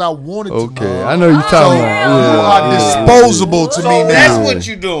fast as I wanted to move. Okay, I know you're talking about. You are disposable to me now. That's what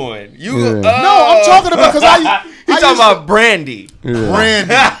you doing. No, I'm talking about, because He's talking about Brandy.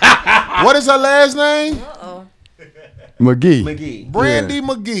 Brandy. What is her last name? McGee. Brandy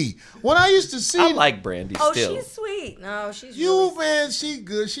McGee. When I used to see, I like Brandy Oh, still. she's sweet. No, she's you, man, she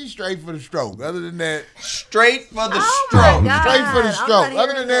good. She straight for the stroke. Other than that, Straight for the Oh stroke. my God. straight for the I'm stroke. not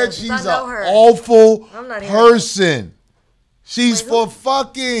Other hearing than that, this. she's I an know her. awful I'm not hearing person. She's Wait, for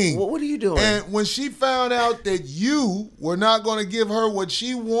fucking. What are you doing? And when she found out that you were not going to give her what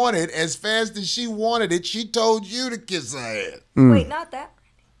she wanted as fast as she wanted it, she told you to kiss her ass. Wait, not that.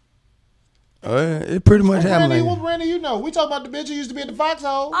 It pretty much happened. Brandy, what Brandy you know? We talking about the bitch who used to be at the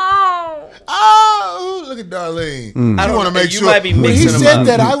foxhole. Oh. Oh, look at Darlene. I You don't want to know. make You sure. might be When he mixing them said up.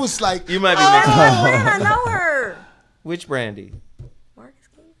 that, I was like, You might be Oh, mixing up. man, I know her. Which Brandy? Marcus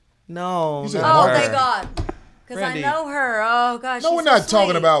King? No. You said not Oh, her. thank God. Because I Brandy. know her. Oh, gosh. no, she's we're so not talking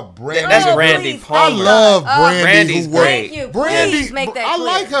sweet. about Brandy. That's Oh, Brandy please. I Palmer. love Oh, Brandy. Brandy's who worked- great. Thank you. Brandy, Please make that I clear.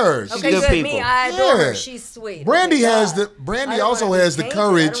 like her. She's Okay, good good. people. Me, I adore Yeah. her. She's sweet. Brandy Okay, has God. the Brandy I don't also wanna be has the tainted. I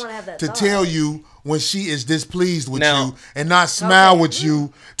courage don't wanna have that to thought. tell you when she is displeased with Now- you and not smile Okay. with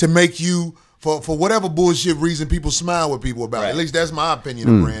you to make you for whatever bullshit reason people smile with people about. Right. At least that's my opinion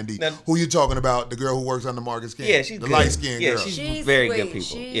of Brandy. Now- Who you talking about? The girl who works under Marcus King. Yeah, she's the good. light skinned Yeah, girl. she's very sweet. good people.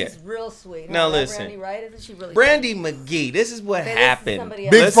 She's Yeah. real sweet. Now Huh? That listen. Brandy, right? Isn't she really Brandy McGee. This is what Okay, this is happened. somebody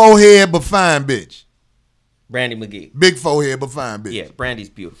else. Big Let's- forehead but fine bitch. Brandy McGee. Big forehead but fine bitch. Yeah, Brandy's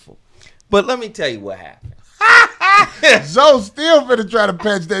beautiful. But let me tell you what happened. Zoe still finna try to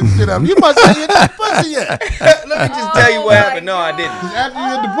patch that shit up. You must have hit the pussy yet. Let me just tell you Oh what my happened. No, I didn't. After you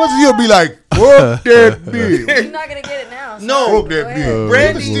hit the pussy, you'll be like, whoop that bitch. You're not gonna get it now. No. Sorry. Whoop Go that ahead. bitch.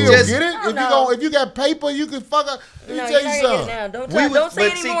 Brandy You can still just- get it. No, If you no. if you got paper, you can fuck her. Let me No, tell you're you not gonna get it something. now. Don't We try. was- Don't say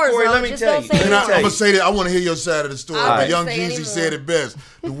but any see, more. Corey, Zoe. let me Just tell don't you. say And And any I'm tell gonna you. say that. I want to hear your side of the story. I But wouldn't Young say Jeezy anymore. said it best.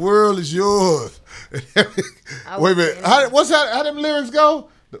 The world is yours. Wait a wouldn't minute. say How them lyrics go?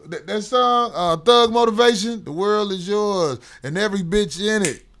 That song, Thug Motivation. The world is yours, and every bitch in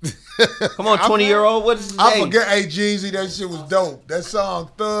it. Come on, 20-year-old. What is his I name? forget. Hey, Jeezy, that shit was dope. That song,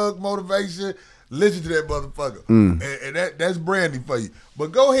 Thug Motivation. Listen to that motherfucker. And that's Brandy for you.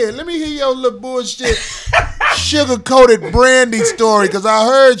 But go ahead. Let me hear your little bullshit sugar-coated Brandy story, because I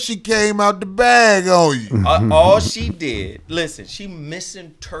heard she came out the bag on you. All she did, listen, she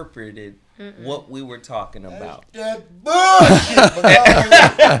misinterpreted what we were talking about. That bullshit.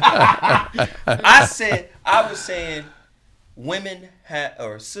 I was saying women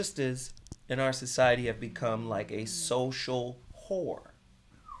or sisters in our society have become like a social whore.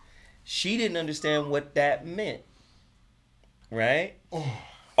 She didn't understand what that meant, right?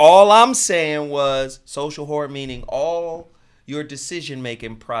 All I'm saying was social whore, meaning all your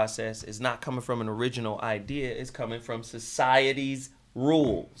decision-making process is not coming from an original idea. It's coming from society's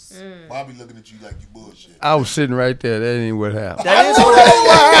rules. Bobby looking at you like you bullshit. I was sitting right there. That ain't what happened. That is what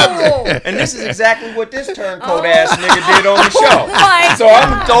happened. And this is exactly what this turncoat ass nigga did on the show. So I'm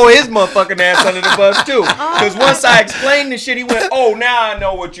going to throw his motherfucking ass under the bus too. Because once I explained the shit, he went, oh, now I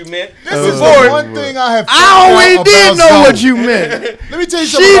know what you meant. This is the one thing I have. I always did know what you meant. Let me tell you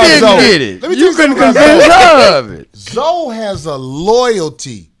She something about didn't Zoe. get it. Let me tell You you couldn't something about convince Zoe. her of it. Zoe has a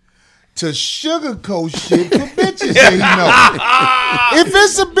loyalty to sugarcoat shit for bitches that he know. If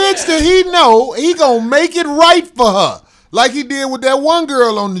it's a bitch that he know, he gonna make it right for her. Like he did with that one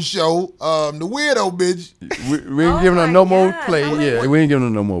girl on the show, the weirdo bitch. We ain't giving her no more play. Yeah, we ain't giving her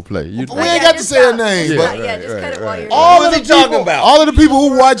no more play. We ain't got to say her name, but just cut it while you're all of Who the is he talking people, about? all of the people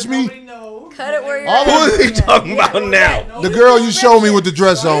who watch me, cut it where you're All at. Who is he talking about now? the girl you showed me with the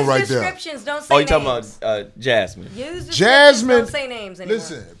dress on Use right there. descriptions, don't say Oh, you names. talking about Jasmine? Use descriptions, Jasmine, don't say names anymore.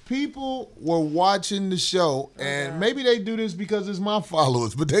 listen, people were watching the show, and maybe they do this because it's my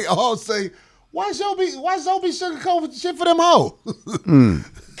followers, but they all say, why Zoe be sugarcoating shit for them hoes?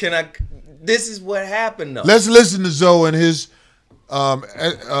 This is what happened though. Let's listen to Zoe and his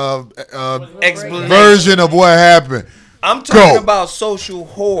Explanation. version of what happened. I'm talking Go. about social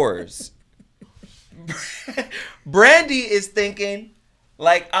whores. Brandy is thinking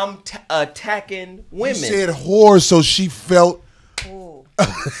like I'm attacking You women. said whore, so she felt. Ooh.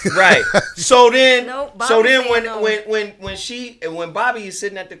 Right. So then, Nope, so Bobby then saying when Bobby is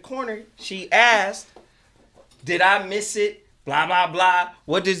sitting at the corner, she asked, "Did I miss it? Blah blah blah.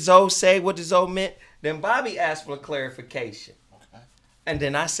 What did Zoe say? What did Zoe meant?" Then Bobby asked for clarification. And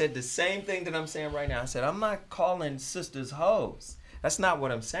then I said the same thing that I'm saying right now. I said, I'm not calling sisters hoes. That's not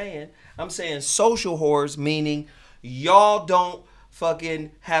what I'm saying. I'm saying social whores, meaning y'all don't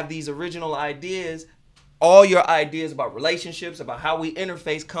fucking have these original ideas. All your ideas about relationships, about how we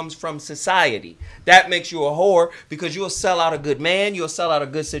interface comes from society. That makes you a whore because you'll sell out a good man, you'll sell out a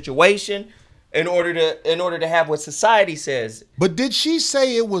good situation in order to have what society says. But did she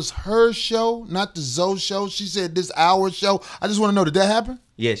say it was her show, not the Zoe show? She said this our show. I just want to know, did that happen?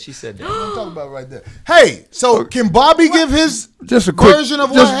 Yeah, she said that. What I'm talking about right there. Hey, so can Bobby give his Just a quick version of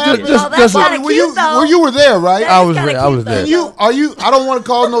what happened? that's Bobby, kinda were you cute, though. were there, right? I was kinda there. I was cute, there. though. Are you? I don't want to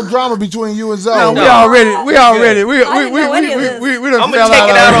cause no drama between you and Zoe. No, No. we already I didn't know any of this. done I'm fell gonna take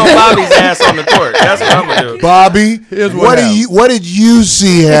it out on already. Bobby's ass on the court. That's what I'm gonna do. Bobby, Here's what happened. what did you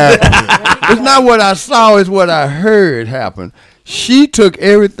see happen? It's not what I saw, it's what I heard happen. She took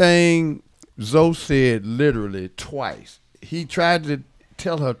everything Zoe said literally twice. He tried to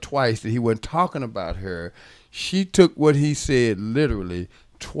tell her twice that he wasn't talking about her. She took what he said literally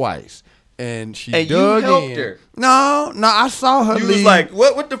twice. And she And you dug helped in. her. No, I saw her You leave. was like,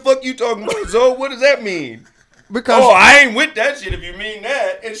 what the fuck you talking about, Zoe? What does that mean? because Oh, I ain't with that shit if you mean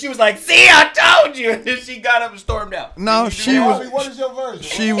that. And she was like, see, I told you. And then she got up and stormed out. no, Did you she do that? was. Bobby, what is your version?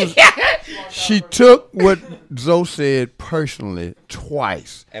 She was. She took what Zoe said personally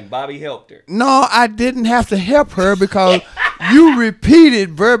twice. And Bobby helped her. No, I didn't have to help her because you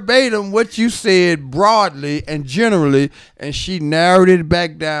repeated verbatim what you said broadly and generally, and she narrowed it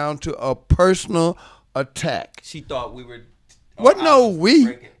back down to a personal attack. She thought we were. What? No, we.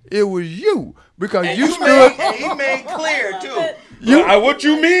 breaking. It was you because And you you stood. made, and he made clear too. What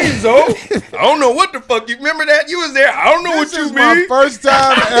you mean, Zoe? I don't know what the fuck. You remember that? You was there. I don't know This what you is my mean. first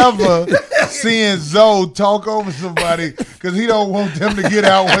time ever seeing Zoe talk over somebody because he don't want them to get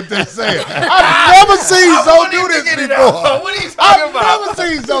out what they're saying. I've never seen I Zoe want do him to this get it before. out. What are you talking I've about? never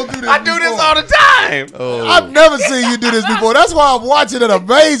seen Zoe do this I do this all the time. I've never seen you do this before. That's why I'm watching in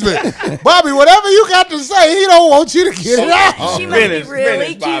amazement. Bobby, whatever you got to say, he don't want you to get it out. She must be Finish, really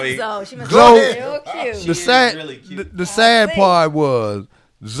finish, Bobby. cute, though. She must Go be ahead. real cute. The is sad, really cute. the sad part was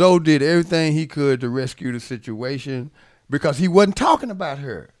Zoe did everything he could to rescue the situation because he wasn't talking about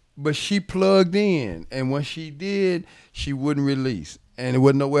her, but she plugged in, and when she did, she wouldn't release, and it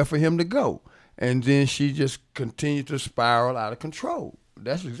wasn't nowhere for him to go, and then she just continued to spiral out of control.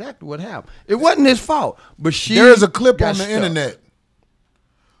 That's exactly what happened. It wasn't his fault, but she. There is a clip got on the stuck. internet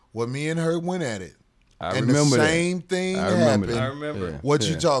where me and her went at it. I and remember the that. same thing I remember happened. that. I remember. Yeah. What Yeah.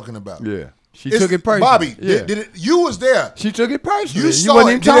 you talking about? Yeah, she It's- took it personally. Bobby, yeah. did it, you was there. She took it personally. You saw wasn't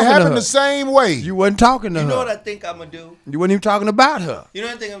it. even Did it talking to happen her. the same way? You wasn't talking to You her. know what I think I'm gonna do? You wasn't even talking about her. You know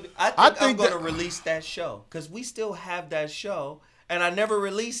what I think? I I think I'm think gonna that- release that show because we still have that show, and I never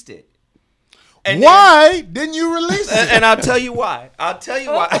released it. And why didn't you release it? And I'll tell you why. I'll tell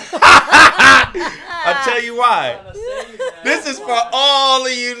you why. I'll tell you why. This is for all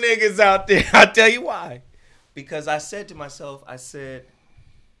of you niggas out there. I'll tell you why. Because I said to myself,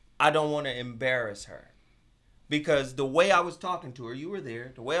 I don't want to embarrass her. Because the way I was talking to her, you were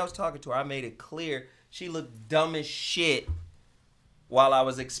there, the way I was talking to her, I made it clear she looked dumb as shit while I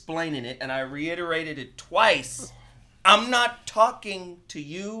was explaining it. And I reiterated it twice. I'm not talking to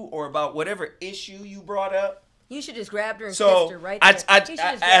you or about whatever issue you brought up. You should just grabbed her and kissed her right there.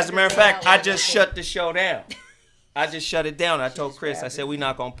 As a matter of fact, I just shut the show down. I just shut it down. I told Chris, I said, we're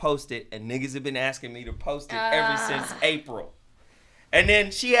not going to post it. And niggas have been asking me to post it ever since April. And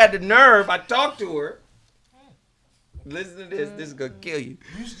then she had the nerve. I talked to her. Listen to this. This is going to kill you.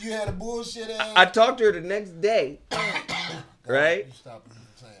 You had a bullshit ass. I talked to her the next day. Right? You stop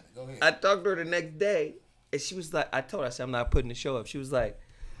saying it. Go ahead. I talked to her the next day. And she was like, I told her, I said, I'm not putting the show up. She was like,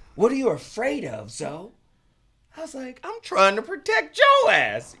 what are you afraid of, Zoe? I was like, I'm trying to protect your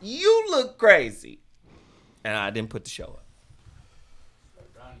ass. You look crazy. And I didn't put the show up.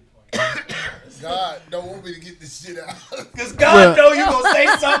 God don't want me to get this shit out. Because God knows you're going to say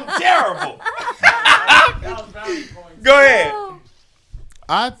something terrible. Go ahead.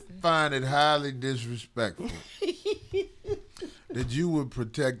 I find it highly disrespectful that you would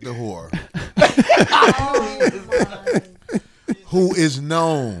protect the whore who is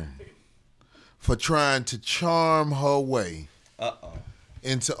known for trying to charm her way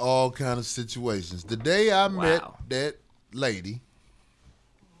into all kind of situations. The day I met that lady,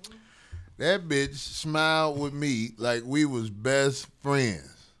 that bitch smiled with me like we was best friends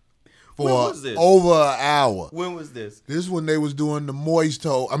for over an hour. When was this? This when they was doing the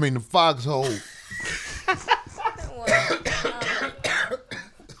the foxhole.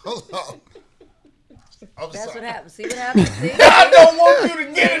 Hold on. That's what happened. See what happened? See? I don't want you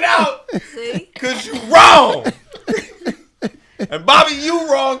to get it out. See? Because you wrong. And Bobby,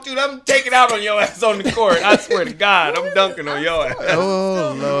 you wrong too. I'm taking out on your ass on the court. I swear to God, I'm dunking on your ass.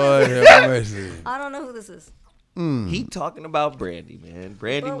 Oh, Lord have mercy. I don't know who this is. He talking about Brandy, man.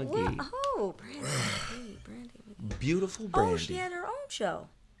 Brandy McGee. Brandy McGee. Beautiful Brandy. Oh, she had her own show.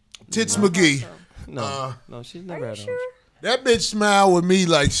 Tits McGee. No, she's never had Sure? That bitch smiled with me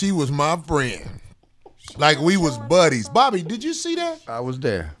like she was my friend. Like we was buddies. Bobby, did you see that? I was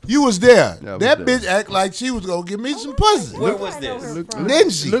there. You was there. I was that there. bitch act like she was gonna give me some pussy. Where was this?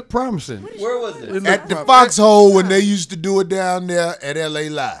 Didn't she? Look promising. Where was it? At the foxhole when they used to do it down there at LA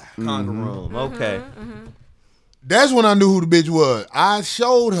Live. Conga Room. Okay. That's when I knew who the bitch was. I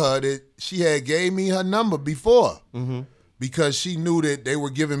showed her that she had gave me her number before because she knew that they were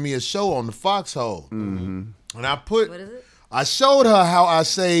giving me a show on the foxhole. And What is it? I showed her how I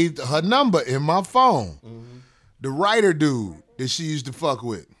saved her number in my phone. The writer dude that she used to fuck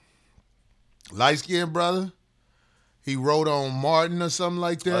with. Light-skinned brother. He wrote on Martin or something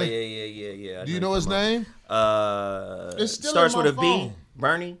like that. Oh, yeah. Do you know his name? It still starts in with my a B. phone.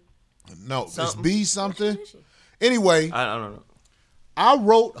 Bernie? No, it's Something. B something. Anyway, I don't know. I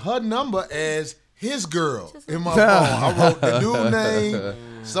wrote her number as his girl in my phone. I wrote the new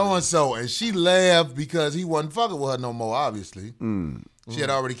name, so-and-so, and she laughed because he wasn't fucking with her no more, obviously. She had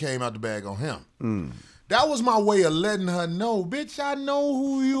already came out the bag on him. That was my way of letting her know, bitch, I know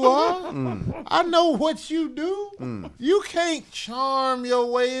who you are. I know what you do. You can't charm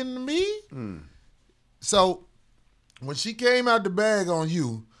your way into me. So when she came out the bag on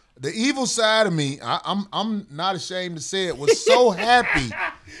you, the evil side of me, I'm not ashamed to say it, was so happy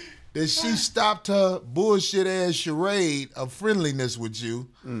that she stopped her bullshit ass charade of friendliness with you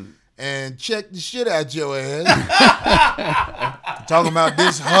and checked the shit out your ass. Talking about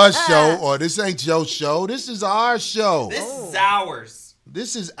this her show or this ain't your show. This is our show. This is ours.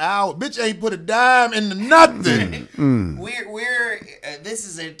 This is our bitch ain't put a dime into nothing. We're this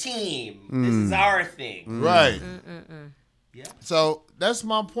is a team. This is our thing. Right. Yeah. So that's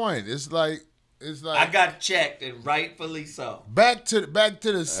my point. It's like I got checked, and rightfully so. back to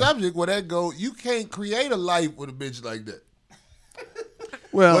the subject where that go. You can't create a life with a bitch like that.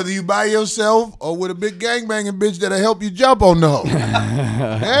 Well, Whether you by yourself or with a big gangbanging bitch that'll help you jump on the hoe.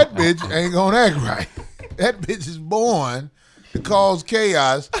 That bitch ain't gonna act right. That bitch is born to cause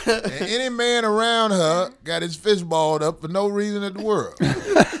chaos, and any man around her got his fist balled up for no reason in the world.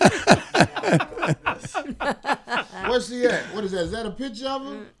 Where's she at? What is that? Is that a picture of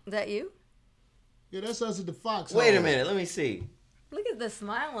her? Is that you? Yeah, that's us at the Fox. Wait a minute. Let me see. Look at the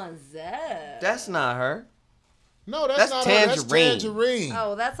smile on Zeb. That's not her. No, that's not Tangerine. her. That's Tangerine.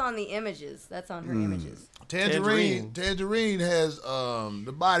 Oh, that's on the images. That's on her images. Tangerine has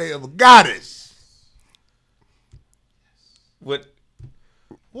the body of a goddess. What?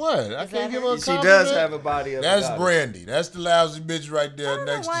 What? I can't give her a She compliment. does have a body of a That's goddess. Brandy. That's the lousy bitch right I there don't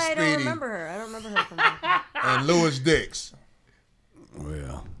know next to why I don't Speedy remember her. I don't remember her from that. and Louis Dix.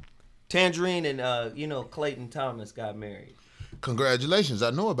 Well, Tangerine and Clayton Thomas got married. Congratulations. I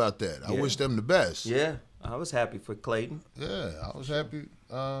know about that. I wish them the best. Yeah, I was happy for Clayton. Yeah, I was happy.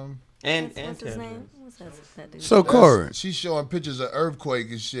 And What's his Tangerine. name? What's that dude? so Corey, She's showing pictures of earthquake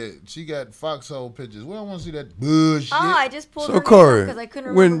and shit. She got foxhole pictures. We don't want to see that bullshit. Oh, I just pulled so her name Corey, because I couldn't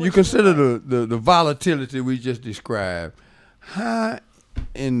remember. when you what she consider looked like. the volatility we just described, how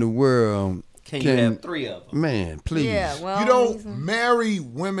in the world Can you have 3 of them? Man, please. Yeah, well, You don't marry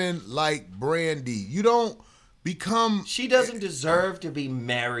women like Brandy. You don't become. She doesn't deserve to be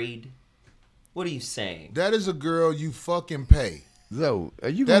married. What are you saying? That is a girl you fucking pay. So, are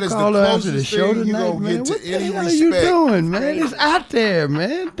you That gonna is the call her after the closest show thing you tonight, gonna man? get to What the any hell are you respect. doing, man? It's out there,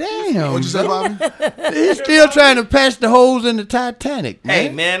 man. Damn. What you say, Bobby? He's still trying to patch the holes in the Titanic, man. Hey,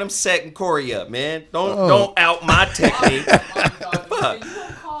 man, I'm setting Corey up, man. Don't out my technique.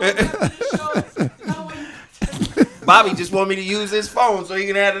 Bobby just want me to use his phone so he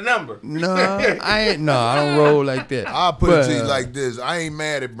can have the number. No, I don't roll like that. I'll put it to you like this. I ain't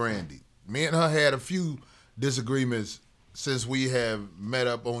mad at Brandy. Me and her had a few disagreements since we have met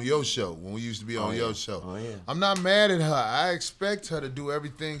up on your show, when we used to be on your show. Oh, yeah. I'm not mad at her. I expect her to do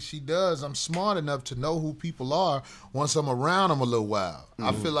everything she does. I'm smart enough to know who people are once I'm around them a little while.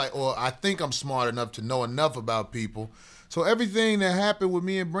 I feel like, or I think I'm smart enough to know enough about people. So everything that happened with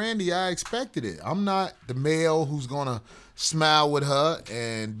me and Brandy, I expected it. I'm not the male who's going to smile with her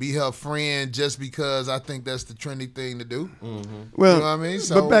and be her friend just because I think that's the trendy thing to do. Well, You know what I mean?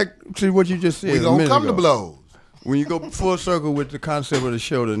 So but back to what you just said. we a going to minute come to ago. blows. When you go full circle with the concept of the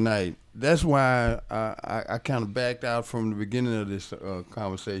show tonight, that's why I kind of backed out from the beginning of this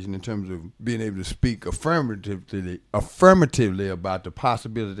conversation in terms of being able to speak affirmatively about the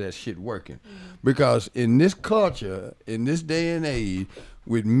possibility of that shit working. Because in this culture, in this day and age,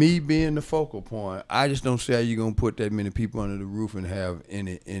 with me being the focal point, I just don't see how you're going to put that many people under the roof and have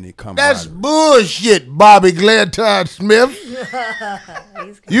any camaraderie. That's bullshit, Bobby Glantine Smith.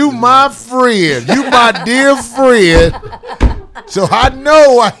 You my friend. You my dear friend. So I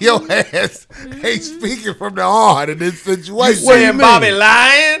know why your ass ain't speaking from the heart in this situation. What do you Saying mean? Bobby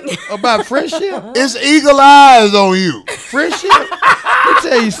lying? About friendship? It's eagle eyes on you. Friendship? Let me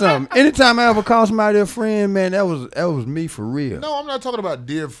tell you something. Anytime I ever call somebody a friend, man, that was me for real. No, I'm not talking about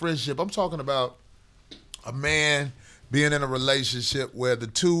dear friendship. I'm talking about a man being in a relationship where the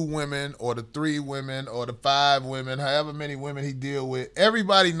 2 women or the 3 women or the 5 women, however many women he deal with,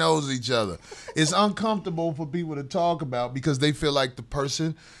 everybody knows each other. It's uncomfortable for people to talk about because they feel like the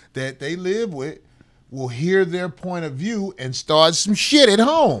person that they live with will hear their point of view and start some shit at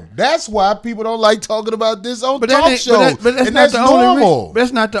home. That's why people don't like talking about this on talk shows. But that's and not that's the only normal. reason.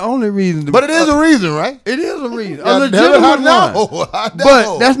 That's not the only reason. But it is a reason, right? It is a reason. Yeah, A legitimate I one. know. I know.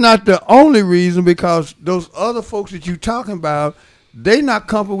 But that's not the only reason because those other folks that you talking about, they not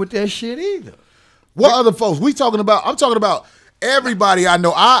comfortable with that shit either. What other folks? I'm talking about everybody I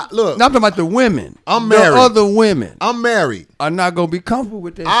know. Look. No, I'm talking about the women. I'm married. The other women I'm married. are not gonna be comfortable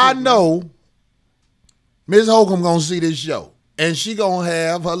with that I shit. know Ms. Holcomb gonna see this show. And she gonna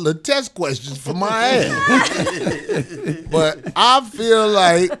have her little test questions for my ass. But I feel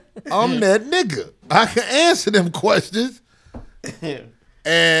like I'm that nigga. I can answer them questions.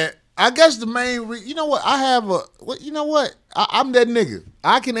 And I guess the main you know what? I'm that nigga.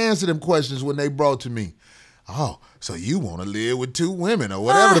 I can answer them questions when they brought to me. Oh, so you want to live with 2 women or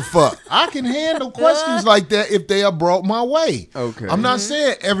whatever the fuck. I can handle questions like that if they are brought my way. Okay. I'm not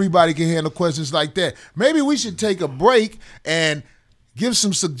saying everybody can handle questions like that. Maybe we should take a break and give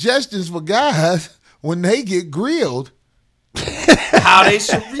some suggestions for guys when they get grilled. How they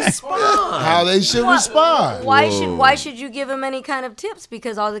should respond. How they should respond. Why should you give them any kind of tips?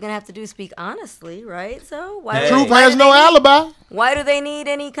 Because all they're gonna have to do is speak honestly, right? So why? Hey. Truth why has do no they need- alibi. Why do they need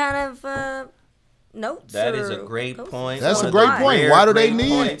any kind of notes? That is a or great coaching? point. That's One a of great the point. rare Why do they great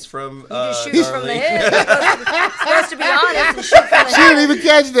need it? points from You just shoot from the head. You're supposed to be honest and shoot from the She head. didn't even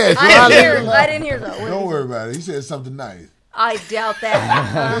catch that. I didn't hear though. Don't worry about it. He said something nice. I doubt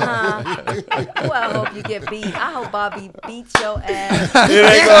that. Well, I hope you get beat. I hope Bobby beats your ass. It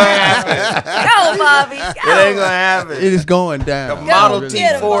ain't gonna happen. Go, Bobby. Go. It ain't gonna happen. It is going down. The Model Go T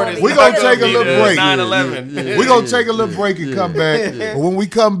get 'em, Ford Bobby. is We gonna not take a be little the break. 911. We're going to take a little break and come back. But when we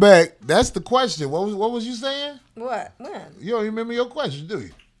come back, that's the question. What was you saying? What? When? You don't remember your question, do you?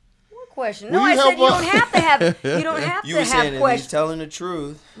 What question? Will No, you I said help you us? don't have to have. You don't have You to were saying have that he's questions. telling the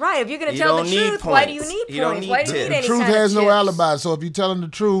truth. Right. If you're gonna You tell the don't need truth, why do you points. need You don't points? need Why do you tips. need any Truth kind has of no tips? alibi. So if you're telling the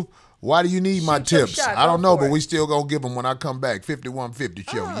truth, Why do you need my Shoot your tips? shot, I don't go know, for but it. we still gonna give them when I come back. 5150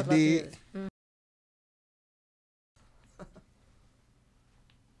 show. Oh, You I'd love to hear did? this.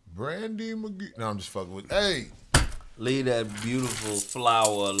 Brandy McGee. No, I'm just fucking with. Hey, Leave that beautiful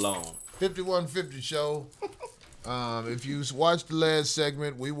flower alone. 5150 show. If you watched the last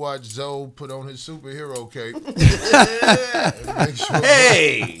segment, we watched Zoe put on his superhero cape.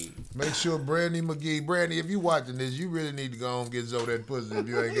 And make sure Brandy McGee. Brandy, if you watching this, you really need to go and get Zoe that pussy if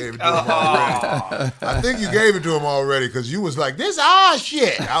you ain't gave it to him already. I think you gave it to him already because you was like, this our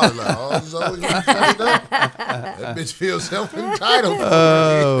shit. I was like, oh, Zoe, you fucked up. That bitch feels self-entitled.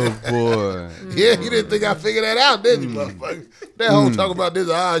 Oh, boy. Yeah, you didn't think I figured that out, did you, motherfucker? That whole talk about this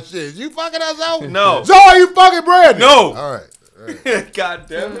our shit. You fucking us, Zoe? No. Zoe, you fucking Brandy? No. All right. God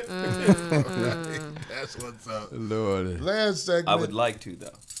damn it. That's what's up. Lord. Last segment. I would like to, though.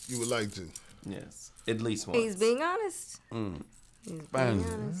 You would like to. Yes. At least once. He's being honest. Finally.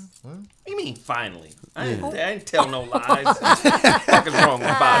 What do you mean, finally? I ain't tell no lies. What the fuck is wrong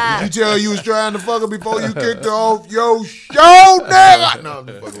about Did you tell her you was trying to fuck her before you kicked her off your show, nigga? No, I'm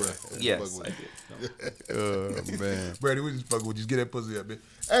just fucking around. it? Yes, I did. Oh, man. Brady, we just fucking with you. Just get that pussy up, bitch.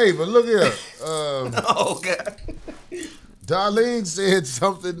 Hey, but look here. Oh, God. Darlene said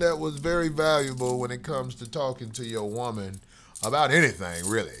something that was very valuable when it comes to talking to your woman about anything,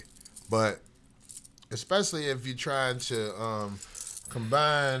 really. But especially if you're trying to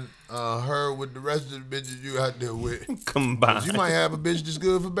combine her with the rest of the bitches you out there with. 'Cause Combined. you might have a bitch that's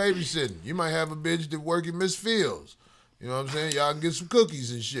good for babysitting. You might have a bitch that work at Miss Fields. You know what I'm saying? Y'all can get some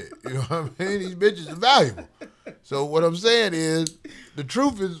cookies and shit. You know what I mean? These bitches are valuable. So what I'm saying is, the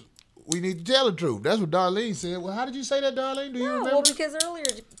truth is, we need to tell the truth. That's what Darlene said. Well, how did you say that, Darlene? Do you remember? Well, because earlier,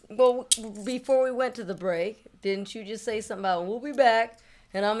 before we went to the break, didn't you just say something about we'll be back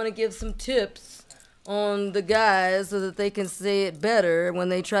and I'm going to give some tips on the guys so that they can say it better when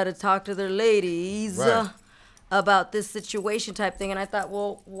they try to talk to their ladies about this situation type thing. And I thought,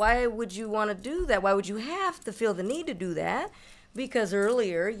 well, why would you want to do that? Why would you have to feel the need to do that? Because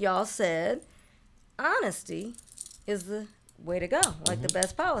earlier y'all said honesty is the way to go, like the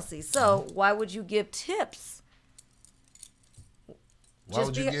best policy. So why would you give tips? Why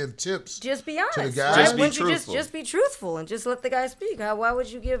would you give tips? Just be honest. to the guys? Right? Just be Wouldn't you truthful. just be truthful and just let the guy speak? Why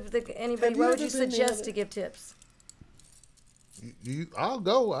would you give anybody? Why would you suggest to give tips? I'll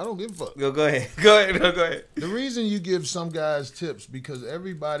go. I don't give a fuck. Go ahead. Go ahead. The reason you give some guys tips because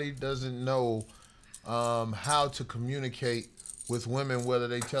everybody doesn't know how to communicate with women, whether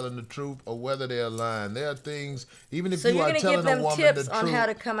they telling the truth or whether they're lying. There are things, even if So you you're are gonna telling give them a woman tips the on truth. how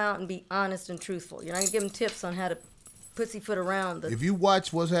to come out and be honest and truthful. You're not gonna give them tips on how to pussyfoot around the. If you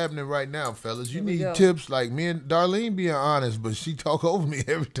watch what's happening right now, fellas, you Here we need go. tips like me and Darlene being honest, but she talk over me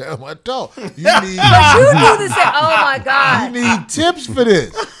every time I talk. You need You do the same. Oh my you God. need tips for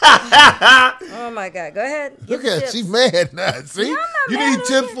this. Oh my God. Go ahead. Give Look at tips. she's mad now. See, No, I'm not you mad. need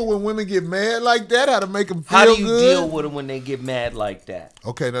tips for when women get mad like that. How to make them feel How do you good. deal with them when they get mad like that?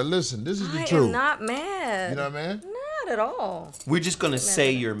 Okay, now listen. This is the I truth. am not mad. You know what I mean? Not at all. We're just going to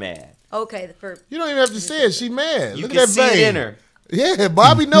say you're mad. Okay. For You don't even have to say it. She mad. You Look can at that see vein. it in her. Yeah,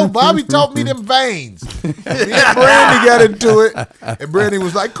 Bobby Bobby taught me them veins. Me and Brandy got into it, and Brandy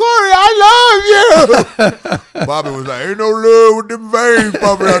was like, Corey, I love you. Bobby was like, ain't no love with them veins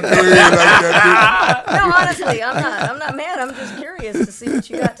popping out your head like that. no, honestly, I'm not mad. I'm just curious to see what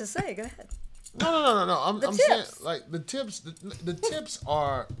you got to say. Go ahead. No. I'm tips. saying, like, the tips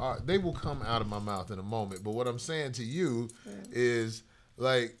are, they will come out of my mouth in a moment. But what I'm saying to you is,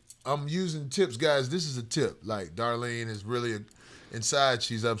 like, I'm using tips. Guys, this is a tip. Like, Darlene is really, inside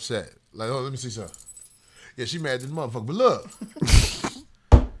she's upset. Like, oh, let me see something. Yeah, she mad at this motherfucker. But look,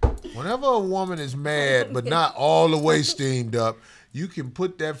 whenever a woman is mad but not all the way steamed up, you can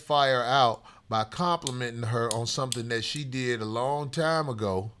put that fire out by complimenting her on something that she did a long time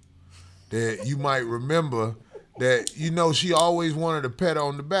ago that you might remember that, you know, she always wanted a pat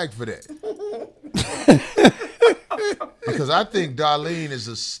on the back for that. Because I think Darlene is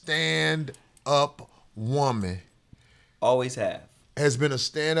a stand-up woman. Always have. Has been a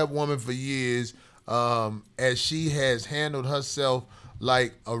stand-up woman for years, as she has handled herself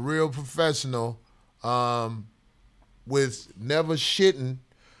like a real professional, with never shitting.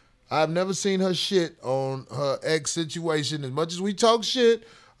 I've never seen her shit on her ex situation. As much as we talk shit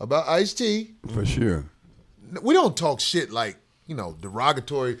about Ice-T, For sure. we don't talk shit like, you know,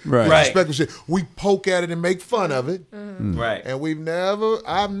 derogatory, Right. disrespectful shit. We poke at it and make fun of it. Right. And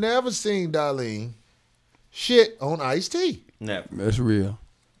I've never seen Darlene shit on Ice-T. Never. That's real.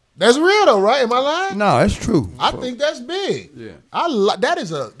 That's real though, right? Am I lying? No, that's true. I think that's big. Yeah. That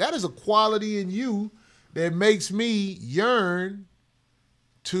is a quality in you that makes me yearn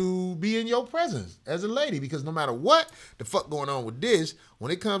to be in your presence as a lady, because no matter what the fuck going on with this,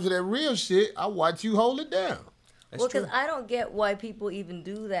 when it comes to that real shit, I watch you hold it down. Well, because I don't get why people even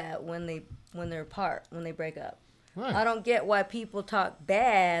do that when they're apart, when they break up. Right. I don't get why people talk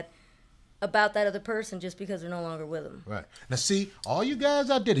bad about that other person just because they're no longer with them. Right. Now, see, all you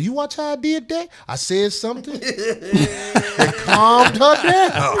guys out there, you watch how I did that? I said something that calmed her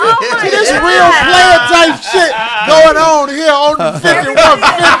down. Oh my See, this God. real player type shit going on here on the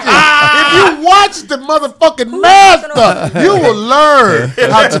 5150. If you watch the motherfucking master, you will learn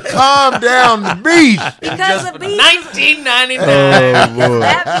how to calm down the beast. Because the beast $19.99.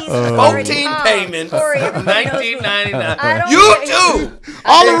 that beast is already 14 calm. payments. Corey, everybody knows me. $19.99. don't You get- too.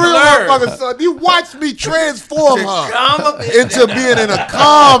 All the They real learn. motherfuckers, son, you watch me transform her Calm a bit into being in a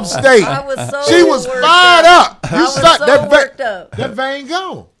calm state. I was so She was worked fired up. I You was suck so that worked vein. up. That vein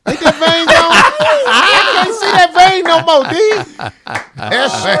gone. Ain't that vein gone? I can't see that vein no more, D.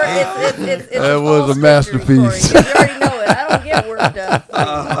 It's That a was false a masterpiece. victory, Corey. You already know it. I don't get worked up. I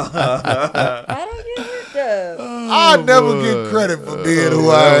don't get worked up. I'll never get credit for being who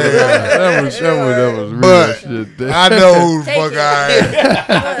I am. That was real But shit. There. I know who the Take fuck it. I am.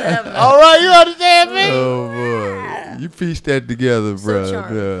 Whatever. All right, you understand me? Oh boy, you pieced that together, bro.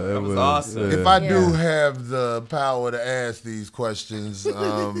 charming. Yeah, That was awesome. If I do Yeah. have the power to ask these questions,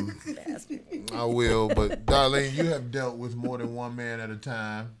 I will. But Darlene, you have dealt with more than one man at a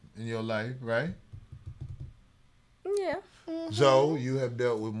time in your life, right? Yeah. Zoe, you have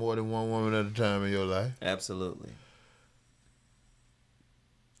dealt with more than one woman at a time in your life. Absolutely.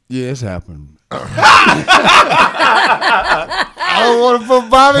 yeah, it's happened. I don't want to put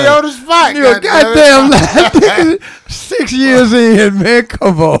Bobby on the spot. You goddamn 6 years in, man.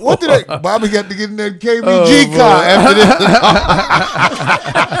 Come on. What did I? Bobby got to get in that KBG Oh, car boy. after this.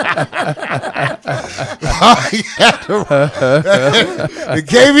 The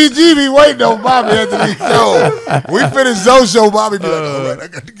KBG be waiting on Bobby after this show. We finish Zoe show, Bobby be like, all right, I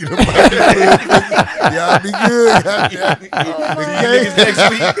got to get up out of here. Y'all be good.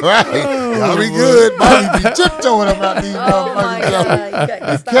 Right. Y'all be good. Bobby be tiptoeing about these Oh my motherfuckers. God. You got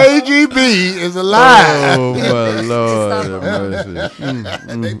to stop. KGB is alive. Oh my Lord, Stop. have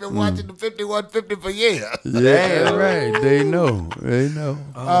mercy. They've been watching the 5150 for years. Yeah, that's right. They know. They know.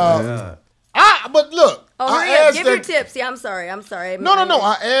 But look, Oh, I hurry up. asked Give your that. tips. Yeah, I'm sorry. No.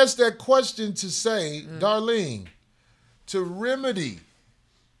 I asked that question to say, Darlene, to remedy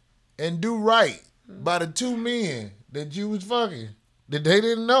and do right by the two men that you was fucking, that they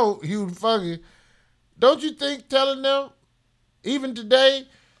didn't know you was fucking. Don't you think telling them, even today,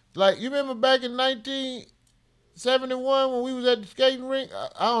 like you remember back in 1971 when we was at the skating rink?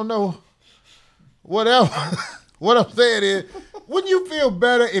 I don't know. Whatever. What I'm saying is, wouldn't you feel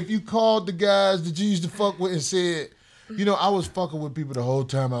better if you called the guys that you used to fuck with and said, you know, I was fucking with people the whole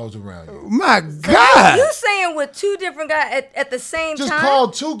time I was around you? My God. You saying with two different guys at the same Just time? call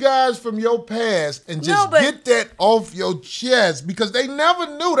two guys from your past and just get that off your chest, because they never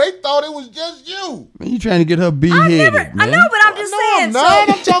knew. They thought it was just you. Man, you trying to get her beheaded, man. I know, but I'm just saying. No, I'm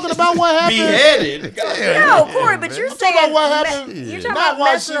talking about what happened. Beheaded. No, Corey, but you're saying about what happened. you're talking Not about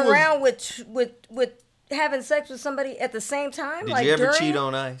why messing she was- around with having sex with somebody at the same time. Did like you ever during? cheat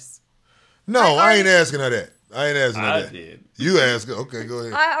on ice? No, I ain't asking her that. I ain't asking her I that. did. You asked her. Okay, go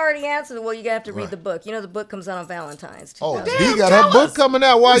ahead. I already answered. Well, you have to read Right. the book. You know, the book comes out on Valentine's. Oh, 2000. D got her book coming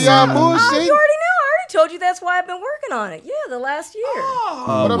out while y'all Oh, bullshit. you already know. I already told you that's why I've been working on it. Yeah, the last year.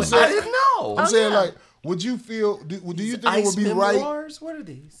 What I'm saying, I didn't know. I'm saying, yeah. like, would you feel? Do you think it Ice would be right? memoirs? What are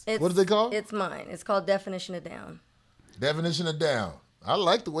these? It's, What is it called? It's mine. It's called Definition of Down. Definition of down. I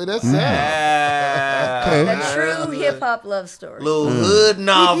like the way that sounds. A true hip hop love story. Little hood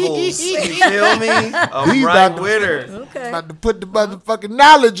novels. You feel me? I'm He right about to- with her. Okay. About to put the motherfucking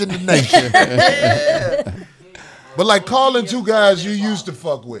knowledge in the nation. But like calling two guys you used to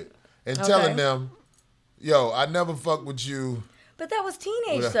fuck with and telling them, yo, I never fucked with you. But that was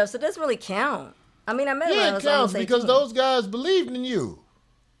teenage Well, stuff, so it doesn't really count. I mean, I met him when I Yeah, it was counts almost because 18. those guys believed in you.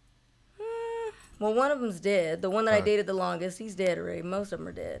 Well, one of them's dead. The one that I dated the longest, he's dead already. Most of them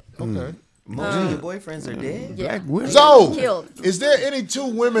are dead. Okay. Most of your boyfriends are dead. Yeah. Black women. So, Killed. is there any two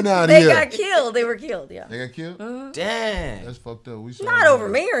women out They here? got killed. They were killed, yeah. They got killed? Dang. That's fucked up. We saw Not that. over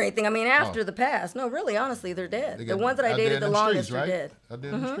me or anything. I mean, after the past. No, really, honestly, they're dead. They The got ones that I out there dated in the them longest streets, are right? dead. Out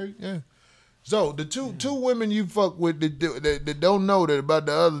there in the street, yeah. So the two women you fuck with that don't know that about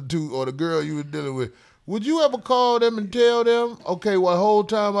the other two or the girl you were dealing with, would you ever call them and tell them, okay, well, the whole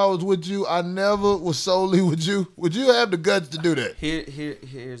time I was with you, I never was solely with you? Would you have the guts to do that?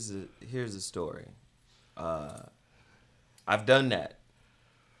 Here's a story. I've done that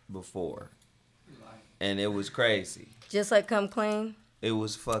before, and it was crazy. Just like Come Clean. It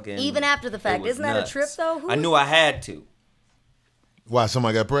was fucking. Even after the fact, isn't that a trip though? I knew I had to. Why,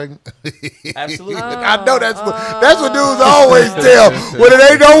 somebody got pregnant? Absolutely. I know that's what dudes always tell when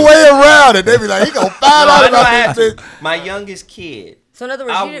there ain't no way around it. They be like, he gonna find out about this. My youngest kid. So in other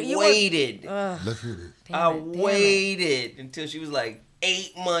words, I waited. Let's hear this. I waited until she was like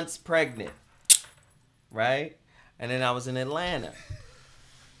 8 months pregnant, right? And then I was in Atlanta.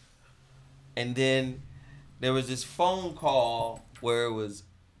 And then there was this phone call where it was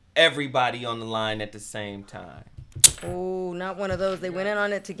everybody on the line at the same time. Oh, not one of those. They went in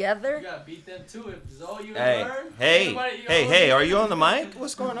on it together. You gotta beat them too. If it's all you learn. Hey, are you on the mic?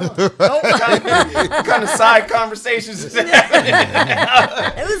 What's going on? What kind of side conversations is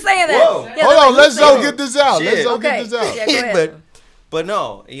happening? Who's saying that? Whoa. Yeah, Hold on, let's saying go get this out. Shit. Get this out. Yeah, go ahead. But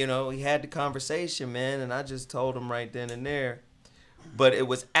no, we had the conversation, man, and I just told him right then and there. But it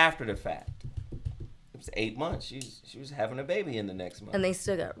was after the fact. It was 8 months. She was having a baby in the next month. And they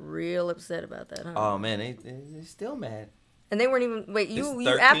still got real upset about that, huh? Oh man, they still mad. And they weren't even you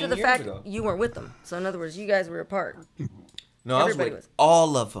It's after the 13 fact years ago. you weren't with them. So in other words, you guys were apart. No, I was Everybody with was.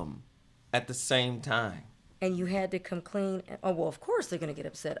 all of them at the same time. And you had to come clean. Oh well, of course they're gonna get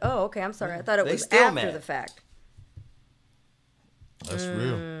upset. Oh, okay, I'm sorry. I thought it They was still after mad. the fact. That's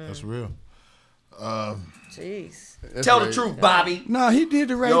real. That's real. Jeez. Tell the truth, Bobby. No, he did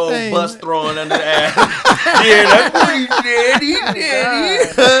the right Yo, thing. bus throwing under the ass. Yeah, that's what he did. He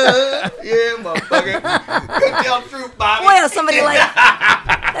did. Yeah, motherfucker. Tell the truth, Bobby. Boy, somebody like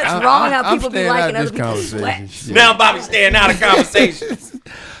that's wrong. How people be staying out liking of other this people's conversation. sweat. Shit. Now Bobby's staying out of conversations.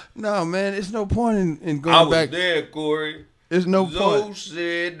 No, man, it's no point in I going was back. there, Corey. It's no Zoe point.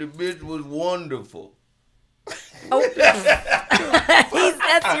 said the bitch was wonderful. Oh,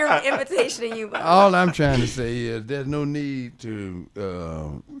 that's your invitation to you. Bob. All I'm trying to say is there's no need to,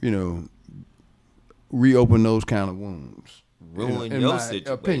 reopen those kind of wounds. Ruin in your my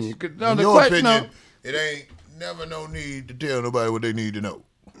situation. opinion. 'Cause, no, In the your question, opinion, it ain't never no need to tell nobody what they need to know.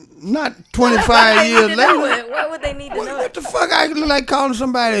 not 25 They need years to know later. it. Why would they need to know What it? the fuck? I look like calling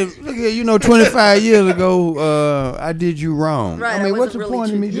somebody. Look here, 25 years ago, I did you wrong. Right, I I mean, what's the wasn't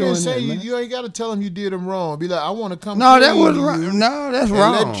point of me really You doing didn't say that, man? you ain't got to tell them you did them wrong. Be like, I want to come. No, that clean was to wrong. you No, that's and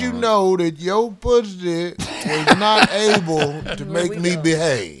wrong. let you know that your pussy was not able to make me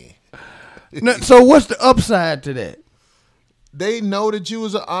behave. No, so what's the upside to that? They know that you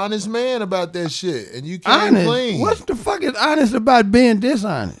was an honest man about that shit, and you came Honest? clean. What the fuck is honest about being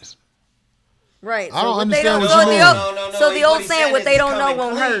dishonest? Right. I don't what understand they what you mean. So the old saying, what they don't know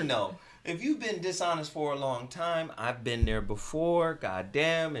won't hurt. No. If you've been dishonest for a long time, I've been there before.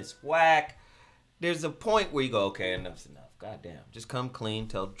 Goddamn, it's whack. There's a point where you go, okay, enough's enough. Goddamn, just come clean,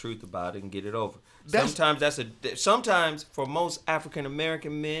 tell the truth about it, and get it over. Sometimes for most African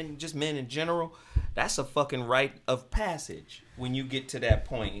American men, just men in general, that's a fucking rite of passage. When you get to that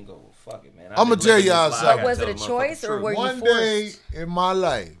point, you go, well, fuck it, man. I'm gonna tell y'all something. But was it a choice or were you One forced? day in my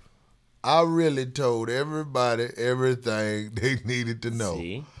life, I really told everybody everything they needed to know.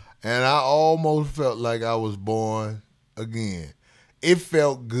 See? And I almost felt like I was born again. It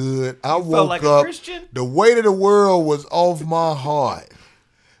felt good. I woke felt like a up. Christian? The weight of the world was off my heart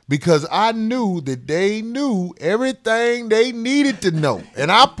because I knew that they knew everything they needed to know,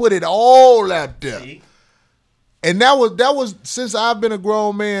 and I put it all out there. See? And that was since I've been a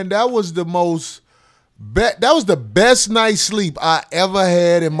grown man. That was the best night's sleep I ever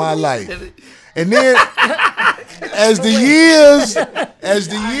had in my life. And then as the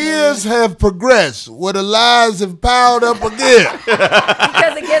years have progressed, where the lies have piled up again.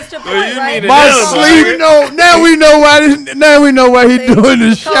 Because it gets to a point, right? My sleep, Now we know why he's doing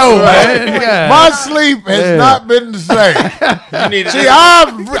the show, man. God. my sleep has not been the same. See,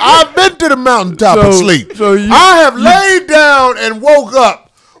 I've been to the mountaintop of sleep. So I have laid down and woke up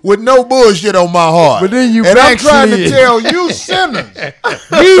with no bullshit on my heart. But then you and I'm trying to backslid. tell you sinners,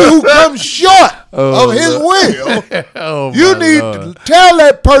 you who come short of his will, Oh, you my need Lord. to tell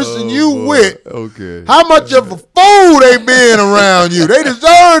that person you with Okay. how much of a fool they been around you. They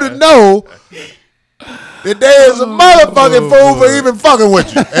deserve to know that there is a motherfucking fool for even fucking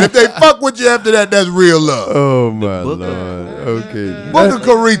with you. And if they fuck with you after that, that's real love. Oh my Lord. Okay. Book of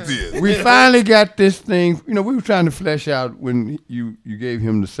Corinthians. We finally got this thing. We were trying to flesh out when you gave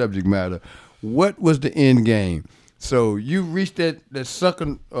him the subject matter. What was the end game? So you reached that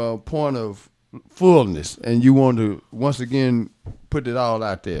second point of fullness, and you want to once again put it all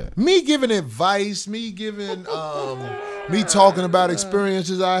out there. Me giving advice, me giving, me talking about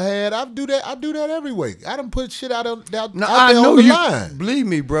experiences I had. I do that every week. I done put shit out there I know on the you. line. Believe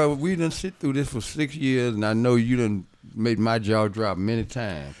me, bro. We done sit through this for 6 years, and I know you done made my jaw drop many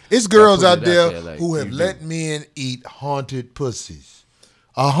times. It's girls I out put it there like who have you let do. men eat haunted pussies.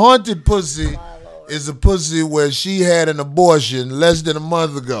 A haunted pussy is a pussy where she had an abortion less than a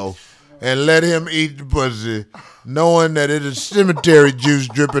month ago and let him eat the pussy, knowing that it is cemetery juice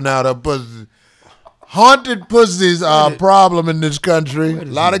dripping out her pussy. Haunted pussies are a problem in this country. A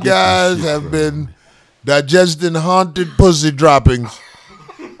lot of guys have been digesting haunted pussy droppings,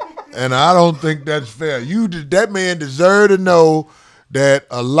 and I don't think that's fair. That man deserved to know that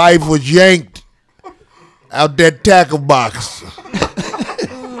a life was yanked out that tackle box.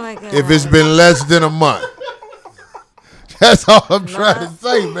 Oh my God. If it's been less than a month. That's all I'm trying to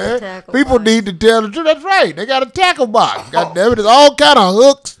say, man. People need to tell the truth. That's right. They got a tackle box. God damn it. There's all kind of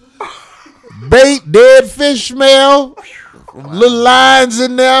hooks, bait, dead fish smell, little lines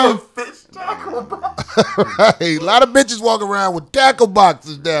in there. Right. A lot of bitches walk around with tackle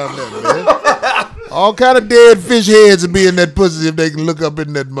boxes down there, man. All kind of dead fish heads will be in that pussy if they can look up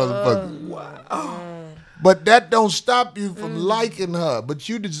in that motherfucker. Wow. But that don't stop you from liking her. But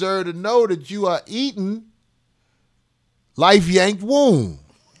you deserve to know that you are eating life yanked womb.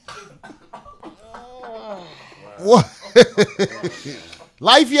 What?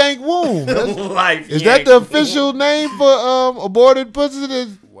 Life yanked womb. Is that the official name for aborted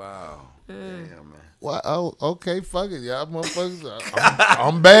pussy? Wow. Damn, man. Well, oh, okay, fuck it, y'all motherfuckers.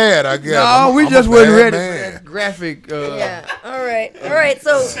 I'm bad, I guess. No, we just wasn't ready for that graphic. Yeah. All right.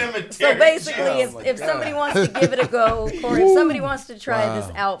 So basically, if somebody wants to give it a go, or if somebody wants to try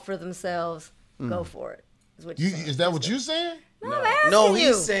this out for themselves, go for it. Is that what you're saying? No, I'm asking No, you.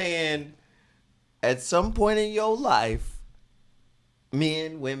 he's saying at some point in your life,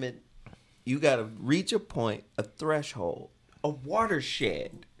 men, women, you got to reach a point, a threshold, a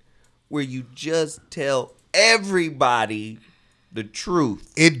watershed where you just tell everybody the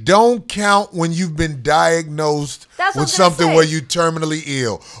truth. It don't count when you've been diagnosed with something where you terminally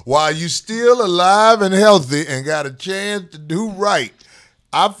ill. While you still alive and healthy and got a chance to do right,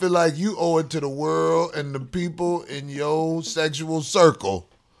 I feel like you owe it to the world and the people in your sexual circle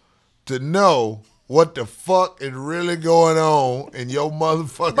to know what the fuck is really going on in your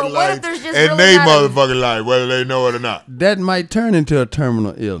motherfucking life and they motherfucking life, whether they know it or not. That might turn into a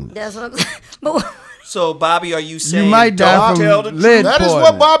terminal illness. That's what I'm saying. So, Bobby, are you saying you might die from tell the lead That is poisoning.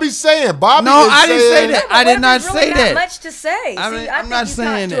 what Bobby's saying. Bobby No, is I didn't say saying that. I did not really say that. Not much to say. I mean, See, I'm not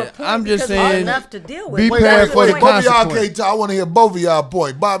saying that. I'm just there's saying enough to deal with. be Wait, prepared for the both of y'all consequence. can't talk. I want to hear both of y'all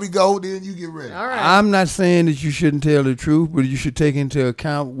point. Bobby, go, then you get ready. All right. I'm not saying that you shouldn't tell the truth, but you should take into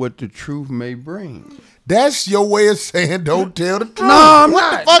account what the truth may bring. That's your way of saying don't tell the truth. No, I'm what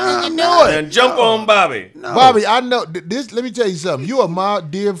not. the fuck No, is you no. doing? And jump on Bobby. No. Bobby, I know this. Let me tell you something. You are my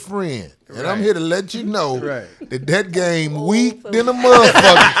dear friend, and I'm here to let you know that game weak than a motherfucker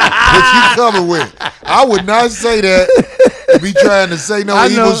that you coming with. I would not say that to be trying to say no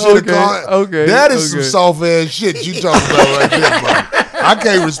evil shit. That is some soft ass shit you talking about right there, Bobby. I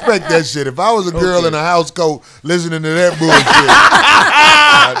can't respect that shit. If I was a girl in a house coat listening to that bullshit,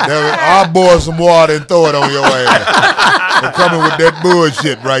 I'll boil some water and throw it on your ass. You're coming with that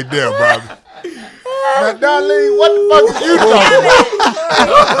bullshit right there, Bobby. Now, Darlene, what the fuck is you talking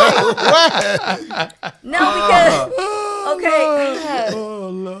about? No, because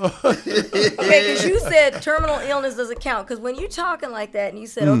because you said terminal illness doesn't count. Because when you're talking like that, and you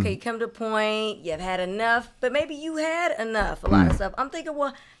said, okay, come to a point, you've had enough, but maybe you had enough, a lot of stuff. I'm thinking,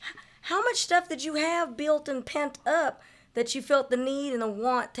 well, how much stuff did you have built and pent up that you felt the need and the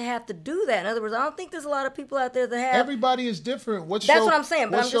want to have to do that? In other words, I don't think there's a lot of people out there that have. Everybody is different. That's what I'm saying.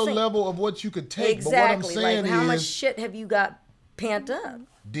 But what's I'm just your saying, level of what you could take? Exactly. But what I'm saying like, how much shit have you got pent up?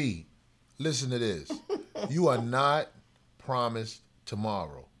 D, listen to this. You are not promised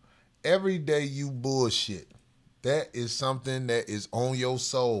tomorrow. Every day you bullshit. That is something that is on your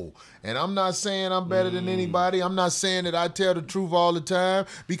soul. And I'm not saying I'm better than anybody. I'm not saying that I tell the truth all the time,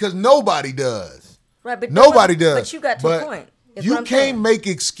 because nobody does. Right, but nobody does. But you got to a point. You can't make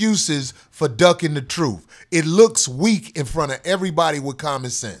excuses for ducking the truth. It looks weak in front of everybody with common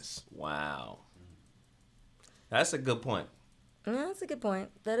sense. Wow. That's a good point. Yeah, that's a good point.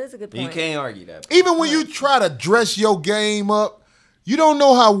 That is a good point. You can't argue that. Even when you try to dress your game up, you don't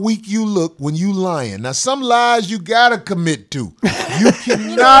know how weak you look when you lying. Now, some lies you gotta commit to. You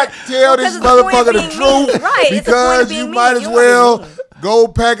cannot tell this motherfucker the truth, because you might as well go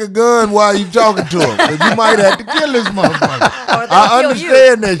pack a gun while you talking to him, because you might have to kill this motherfucker. I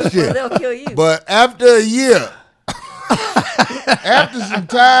understand that shit. Or they'll kill you. But after a year, after some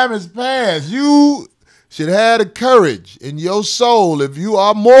time has passed, you should have the courage in your soul, if you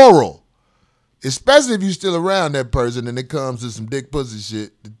are moral, especially if you're still around that person and it comes to some dick pussy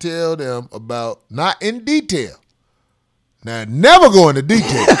shit, to tell them about, not in detail. Now, never go into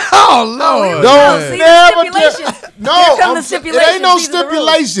detail. Oh, Lord. Don't never tell. No, come the it stipulations. ain't no These are the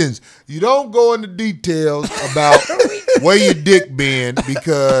rules. stipulations. You don't go into details about where your dick been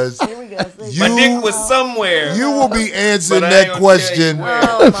because Here we go. See? My dick was somewhere. you will be answering But I ain't that gonna question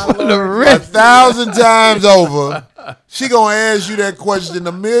tell you Oh my lord. 1,000 times over. She gonna ask you that question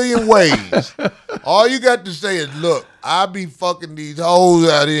a million ways. All you got to say is, look, I be fucking these hoes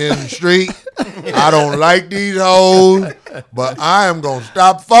out here in the street. I don't like these hoes, but I am gonna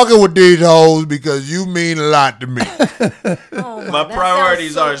stop fucking with these hoes because you mean a lot to me. Oh, My that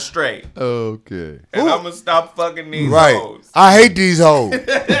priorities sounds are straight. Okay. And I'm going to stop fucking these Right. hoes. I hate these hoes. You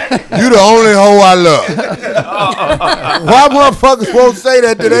the only hoe I love. Why motherfuckers won't say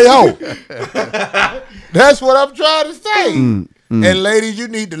that to they hoe? That's what I'm trying to say. And ladies, you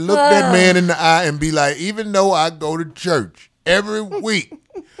need to look that man in the eye and be like, even though I go to church every week,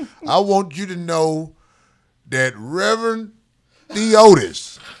 I want you to know that Reverend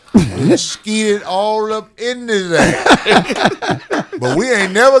Theotis skeeted all up in this ass. But we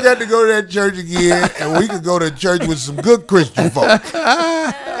ain't never got to go to that church again, and we could go to church with some good Christian folk.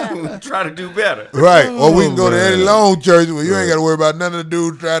 Try to do better. Right. Or we can go to Eddie Long church where you ain't got to worry about none of the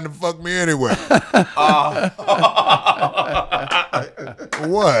dudes trying to fuck me anyway.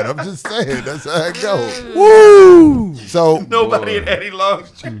 What? I'm just saying. That's how it goes. Woo! So Nobody in Eddie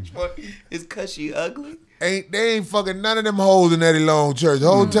Long's church is because she ugly. they ain't fucking none of them hoes in Eddie Long church. The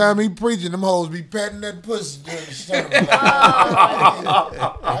whole time he preaching, them hoes be patting that pussy during the sermon. Like,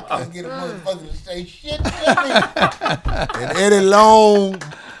 I can't get a motherfucker to say shit to me. And Eddie Long,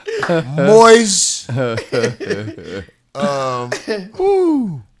 moist,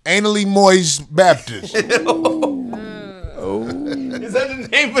 anally moist Baptist. Is that the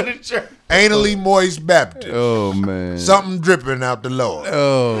name of the church? Anally moist Baptist. Oh man. Something dripping out the Lord.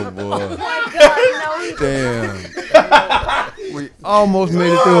 Oh boy. God, no. Damn. We almost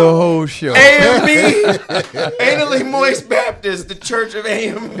made it through a whole show. A&B, Anally Moist Baptist, the Church of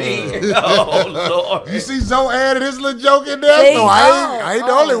A&B. Oh Lord! You see Zoe added his little joke in there? See? No, I ain't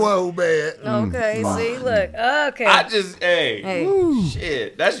the only one who bad. Okay, see, look. Okay. I just Hey.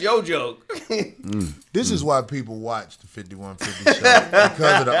 shit. That's your joke. This is why people watch the 5150 show,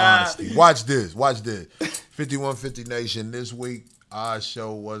 because of the honesty. Watch this. 5150 Nation, this week, our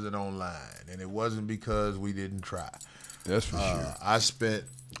show wasn't online, and it wasn't because we didn't try. That's for sure. I spent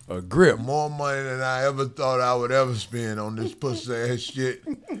A grip. more money than I ever thought I would ever spend on this pussy ass shit.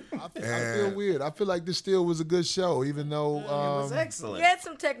 I feel weird. I feel like this still was a good show, even though It was excellent. We had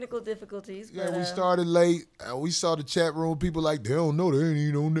some technical difficulties, but we started late. We saw the chat room. People like, they don't know, they ain't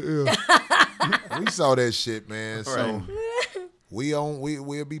even on the air. We saw that shit, man. So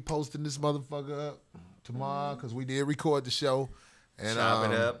we'll be posting this motherfucker up tomorrow because we did record the show. And Chop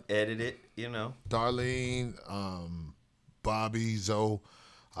it up, edit it, you know. Darlene, Bobby, Zoe,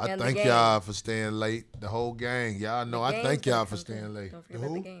 I And the thank gang. y'all for staying late. The whole gang. Y'all know I game thank y'all don't for come through. staying late. Don't forget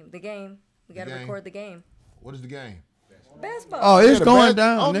about the game. The game. We got to game? record the game. What is the game? Basketball. Oh, it's the going bas-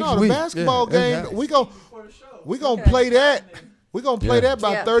 down Oh next no, the week. basketball Yeah, game. that's We gonna play that. We gonna play that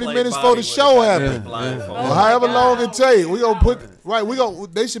about Yeah. 30 Play minutes Bobby before the with show a goddamn happens. blindfold. Or however long it take. We gonna put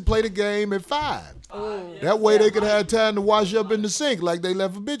they should play the game at 5. That way they could have time to wash up in the sink like they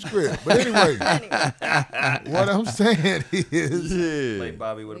left a bitch crib. But anyway, what I'm saying is, Play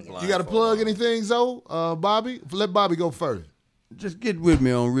Bobby with a blindfold. you got to plug anything, Zoe? Bobby? Let Bobby go first. Just get with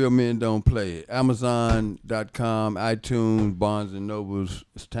me on Real Men Don't Play. Amazon.com, iTunes, Barnes & Nobles.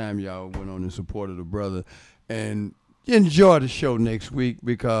 It's time y'all went on in support of the brother. And enjoy the show next week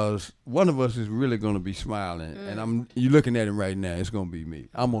because one of us is really going to be smiling. And you're looking at him right now. It's going to be me.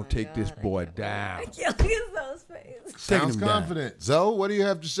 I'm going to take this boy down. Yeah, look at those faces. Sounds him down. confident. Zoe, what do you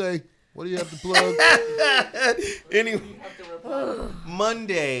have to say? What do you have to plug? Anyway,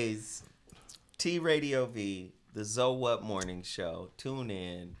 Mondays, T Radio V, the Zoe What Morning Show. Tune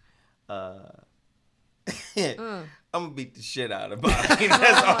in. I'm gonna beat the shit out of Bobby.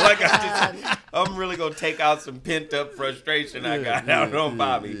 That's all I got to say. I'm really gonna take out some pent up frustration I got out on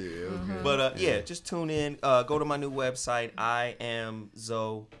Bobby. But just tune in. Go to my new website,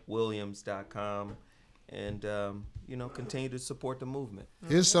 IamZoeWilliams.com, and continue to support the movement.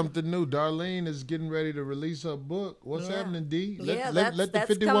 Here's something new. Darlene is getting ready to release her book. What's happening, D? Let the that's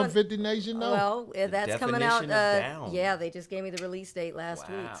 5150 Nation know. Well, that's coming out. definition of down. Yeah, they just gave me the release date last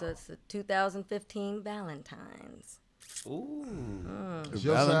week, Wow. so it's the 2015 Valentine's. Ooh, It's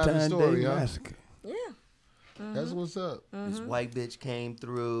your side of the Valentine's story, Day huh? Massacre. Yeah. That's what's up. this white bitch came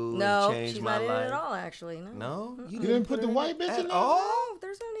through No, and changed she's my not in it life. at all. Actually, no. No, You didn't put the white bitch at in there? all. No,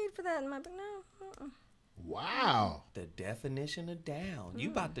 there's no need for that in my book. No. Wow. The definition of down. You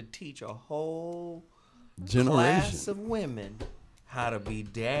about to teach a whole class Generation. of women how to be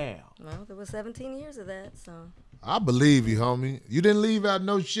down. Well, there was 17 years of that, so. I believe you, homie. You didn't leave out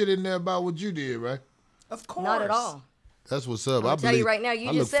no shit in there about what you did, right? Of course. Not at all. That's what's up. I'll tell you right now,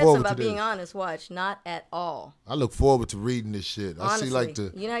 you just said something about being honest. Watch, not at all. I look forward to reading this shit. Honestly, I see like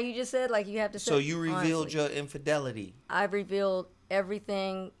the. You know how you just said, like you have to say. So you revealed honestly. your infidelity. I've revealed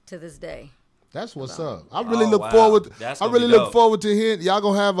everything to this day. That's what's up. I really look wow. forward. That's I gonna really be look dope. forward to hearing. Y'all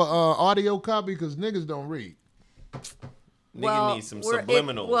gonna have a audio copy because niggas don't read. Nigga needs some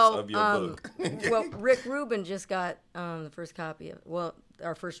subliminals of your book. Well, Rick Rubin just got the first copy of,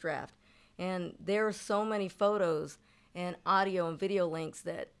 our first draft. And there are so many photos and audio and video links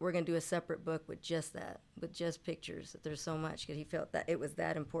that we're going to do a separate book with just that, with just pictures. There's so much because he felt that it was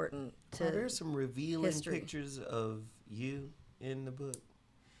that important to There's some revealing history. pictures of you in the book.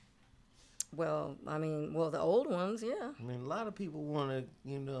 Well, I mean, the old ones, yeah. I mean, a lot of people want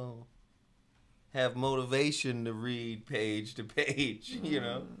to, have motivation to read page to page,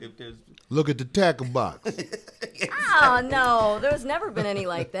 if there's... Look at the tackle box. Oh, no. There's never been any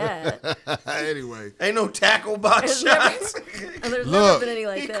like that. Anyway. Ain't no tackle box shots. There's Look, never been any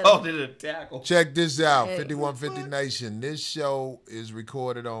like He that. called it a tackle. Check this out, Hey. 5150 Nation. This show is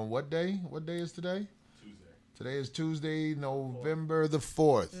recorded on what day? What day is today? Tuesday. Today is Tuesday, November the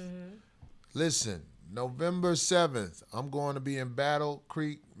 4th. Listen, November 7th, I'm going to be in Battle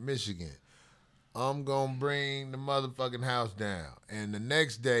Creek, Michigan. I'm going to bring the motherfucking house down. And the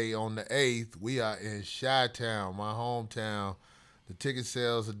next day, on the 8th, we are in Chi-Town, my hometown. The ticket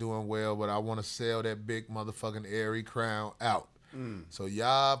sales are doing well, but I want to sell that big motherfucking airy crown out. So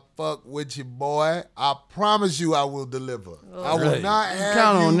y'all fuck with your boy. I promise you I will deliver. I will Right. not have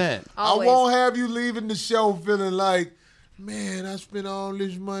Count you. on that. Always. I won't have you leaving the show feeling like, man, I spent all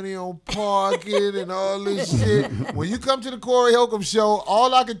this money on parking and all this shit. When you come to the Corey Holcomb show,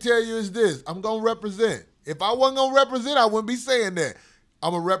 all I can tell you is this. I'm going to represent. If I wasn't going to represent, I wouldn't be saying that.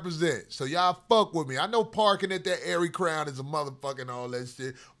 I'm going to represent. So y'all fuck with me. I know parking at that airy crown is a motherfucking all that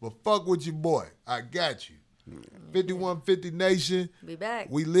shit, but fuck with your boy. I got you. 5150 Nation. Be back.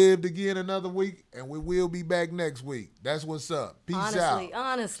 We lived again another week, and we will be back next week. That's what's up. Peace out.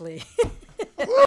 Honestly.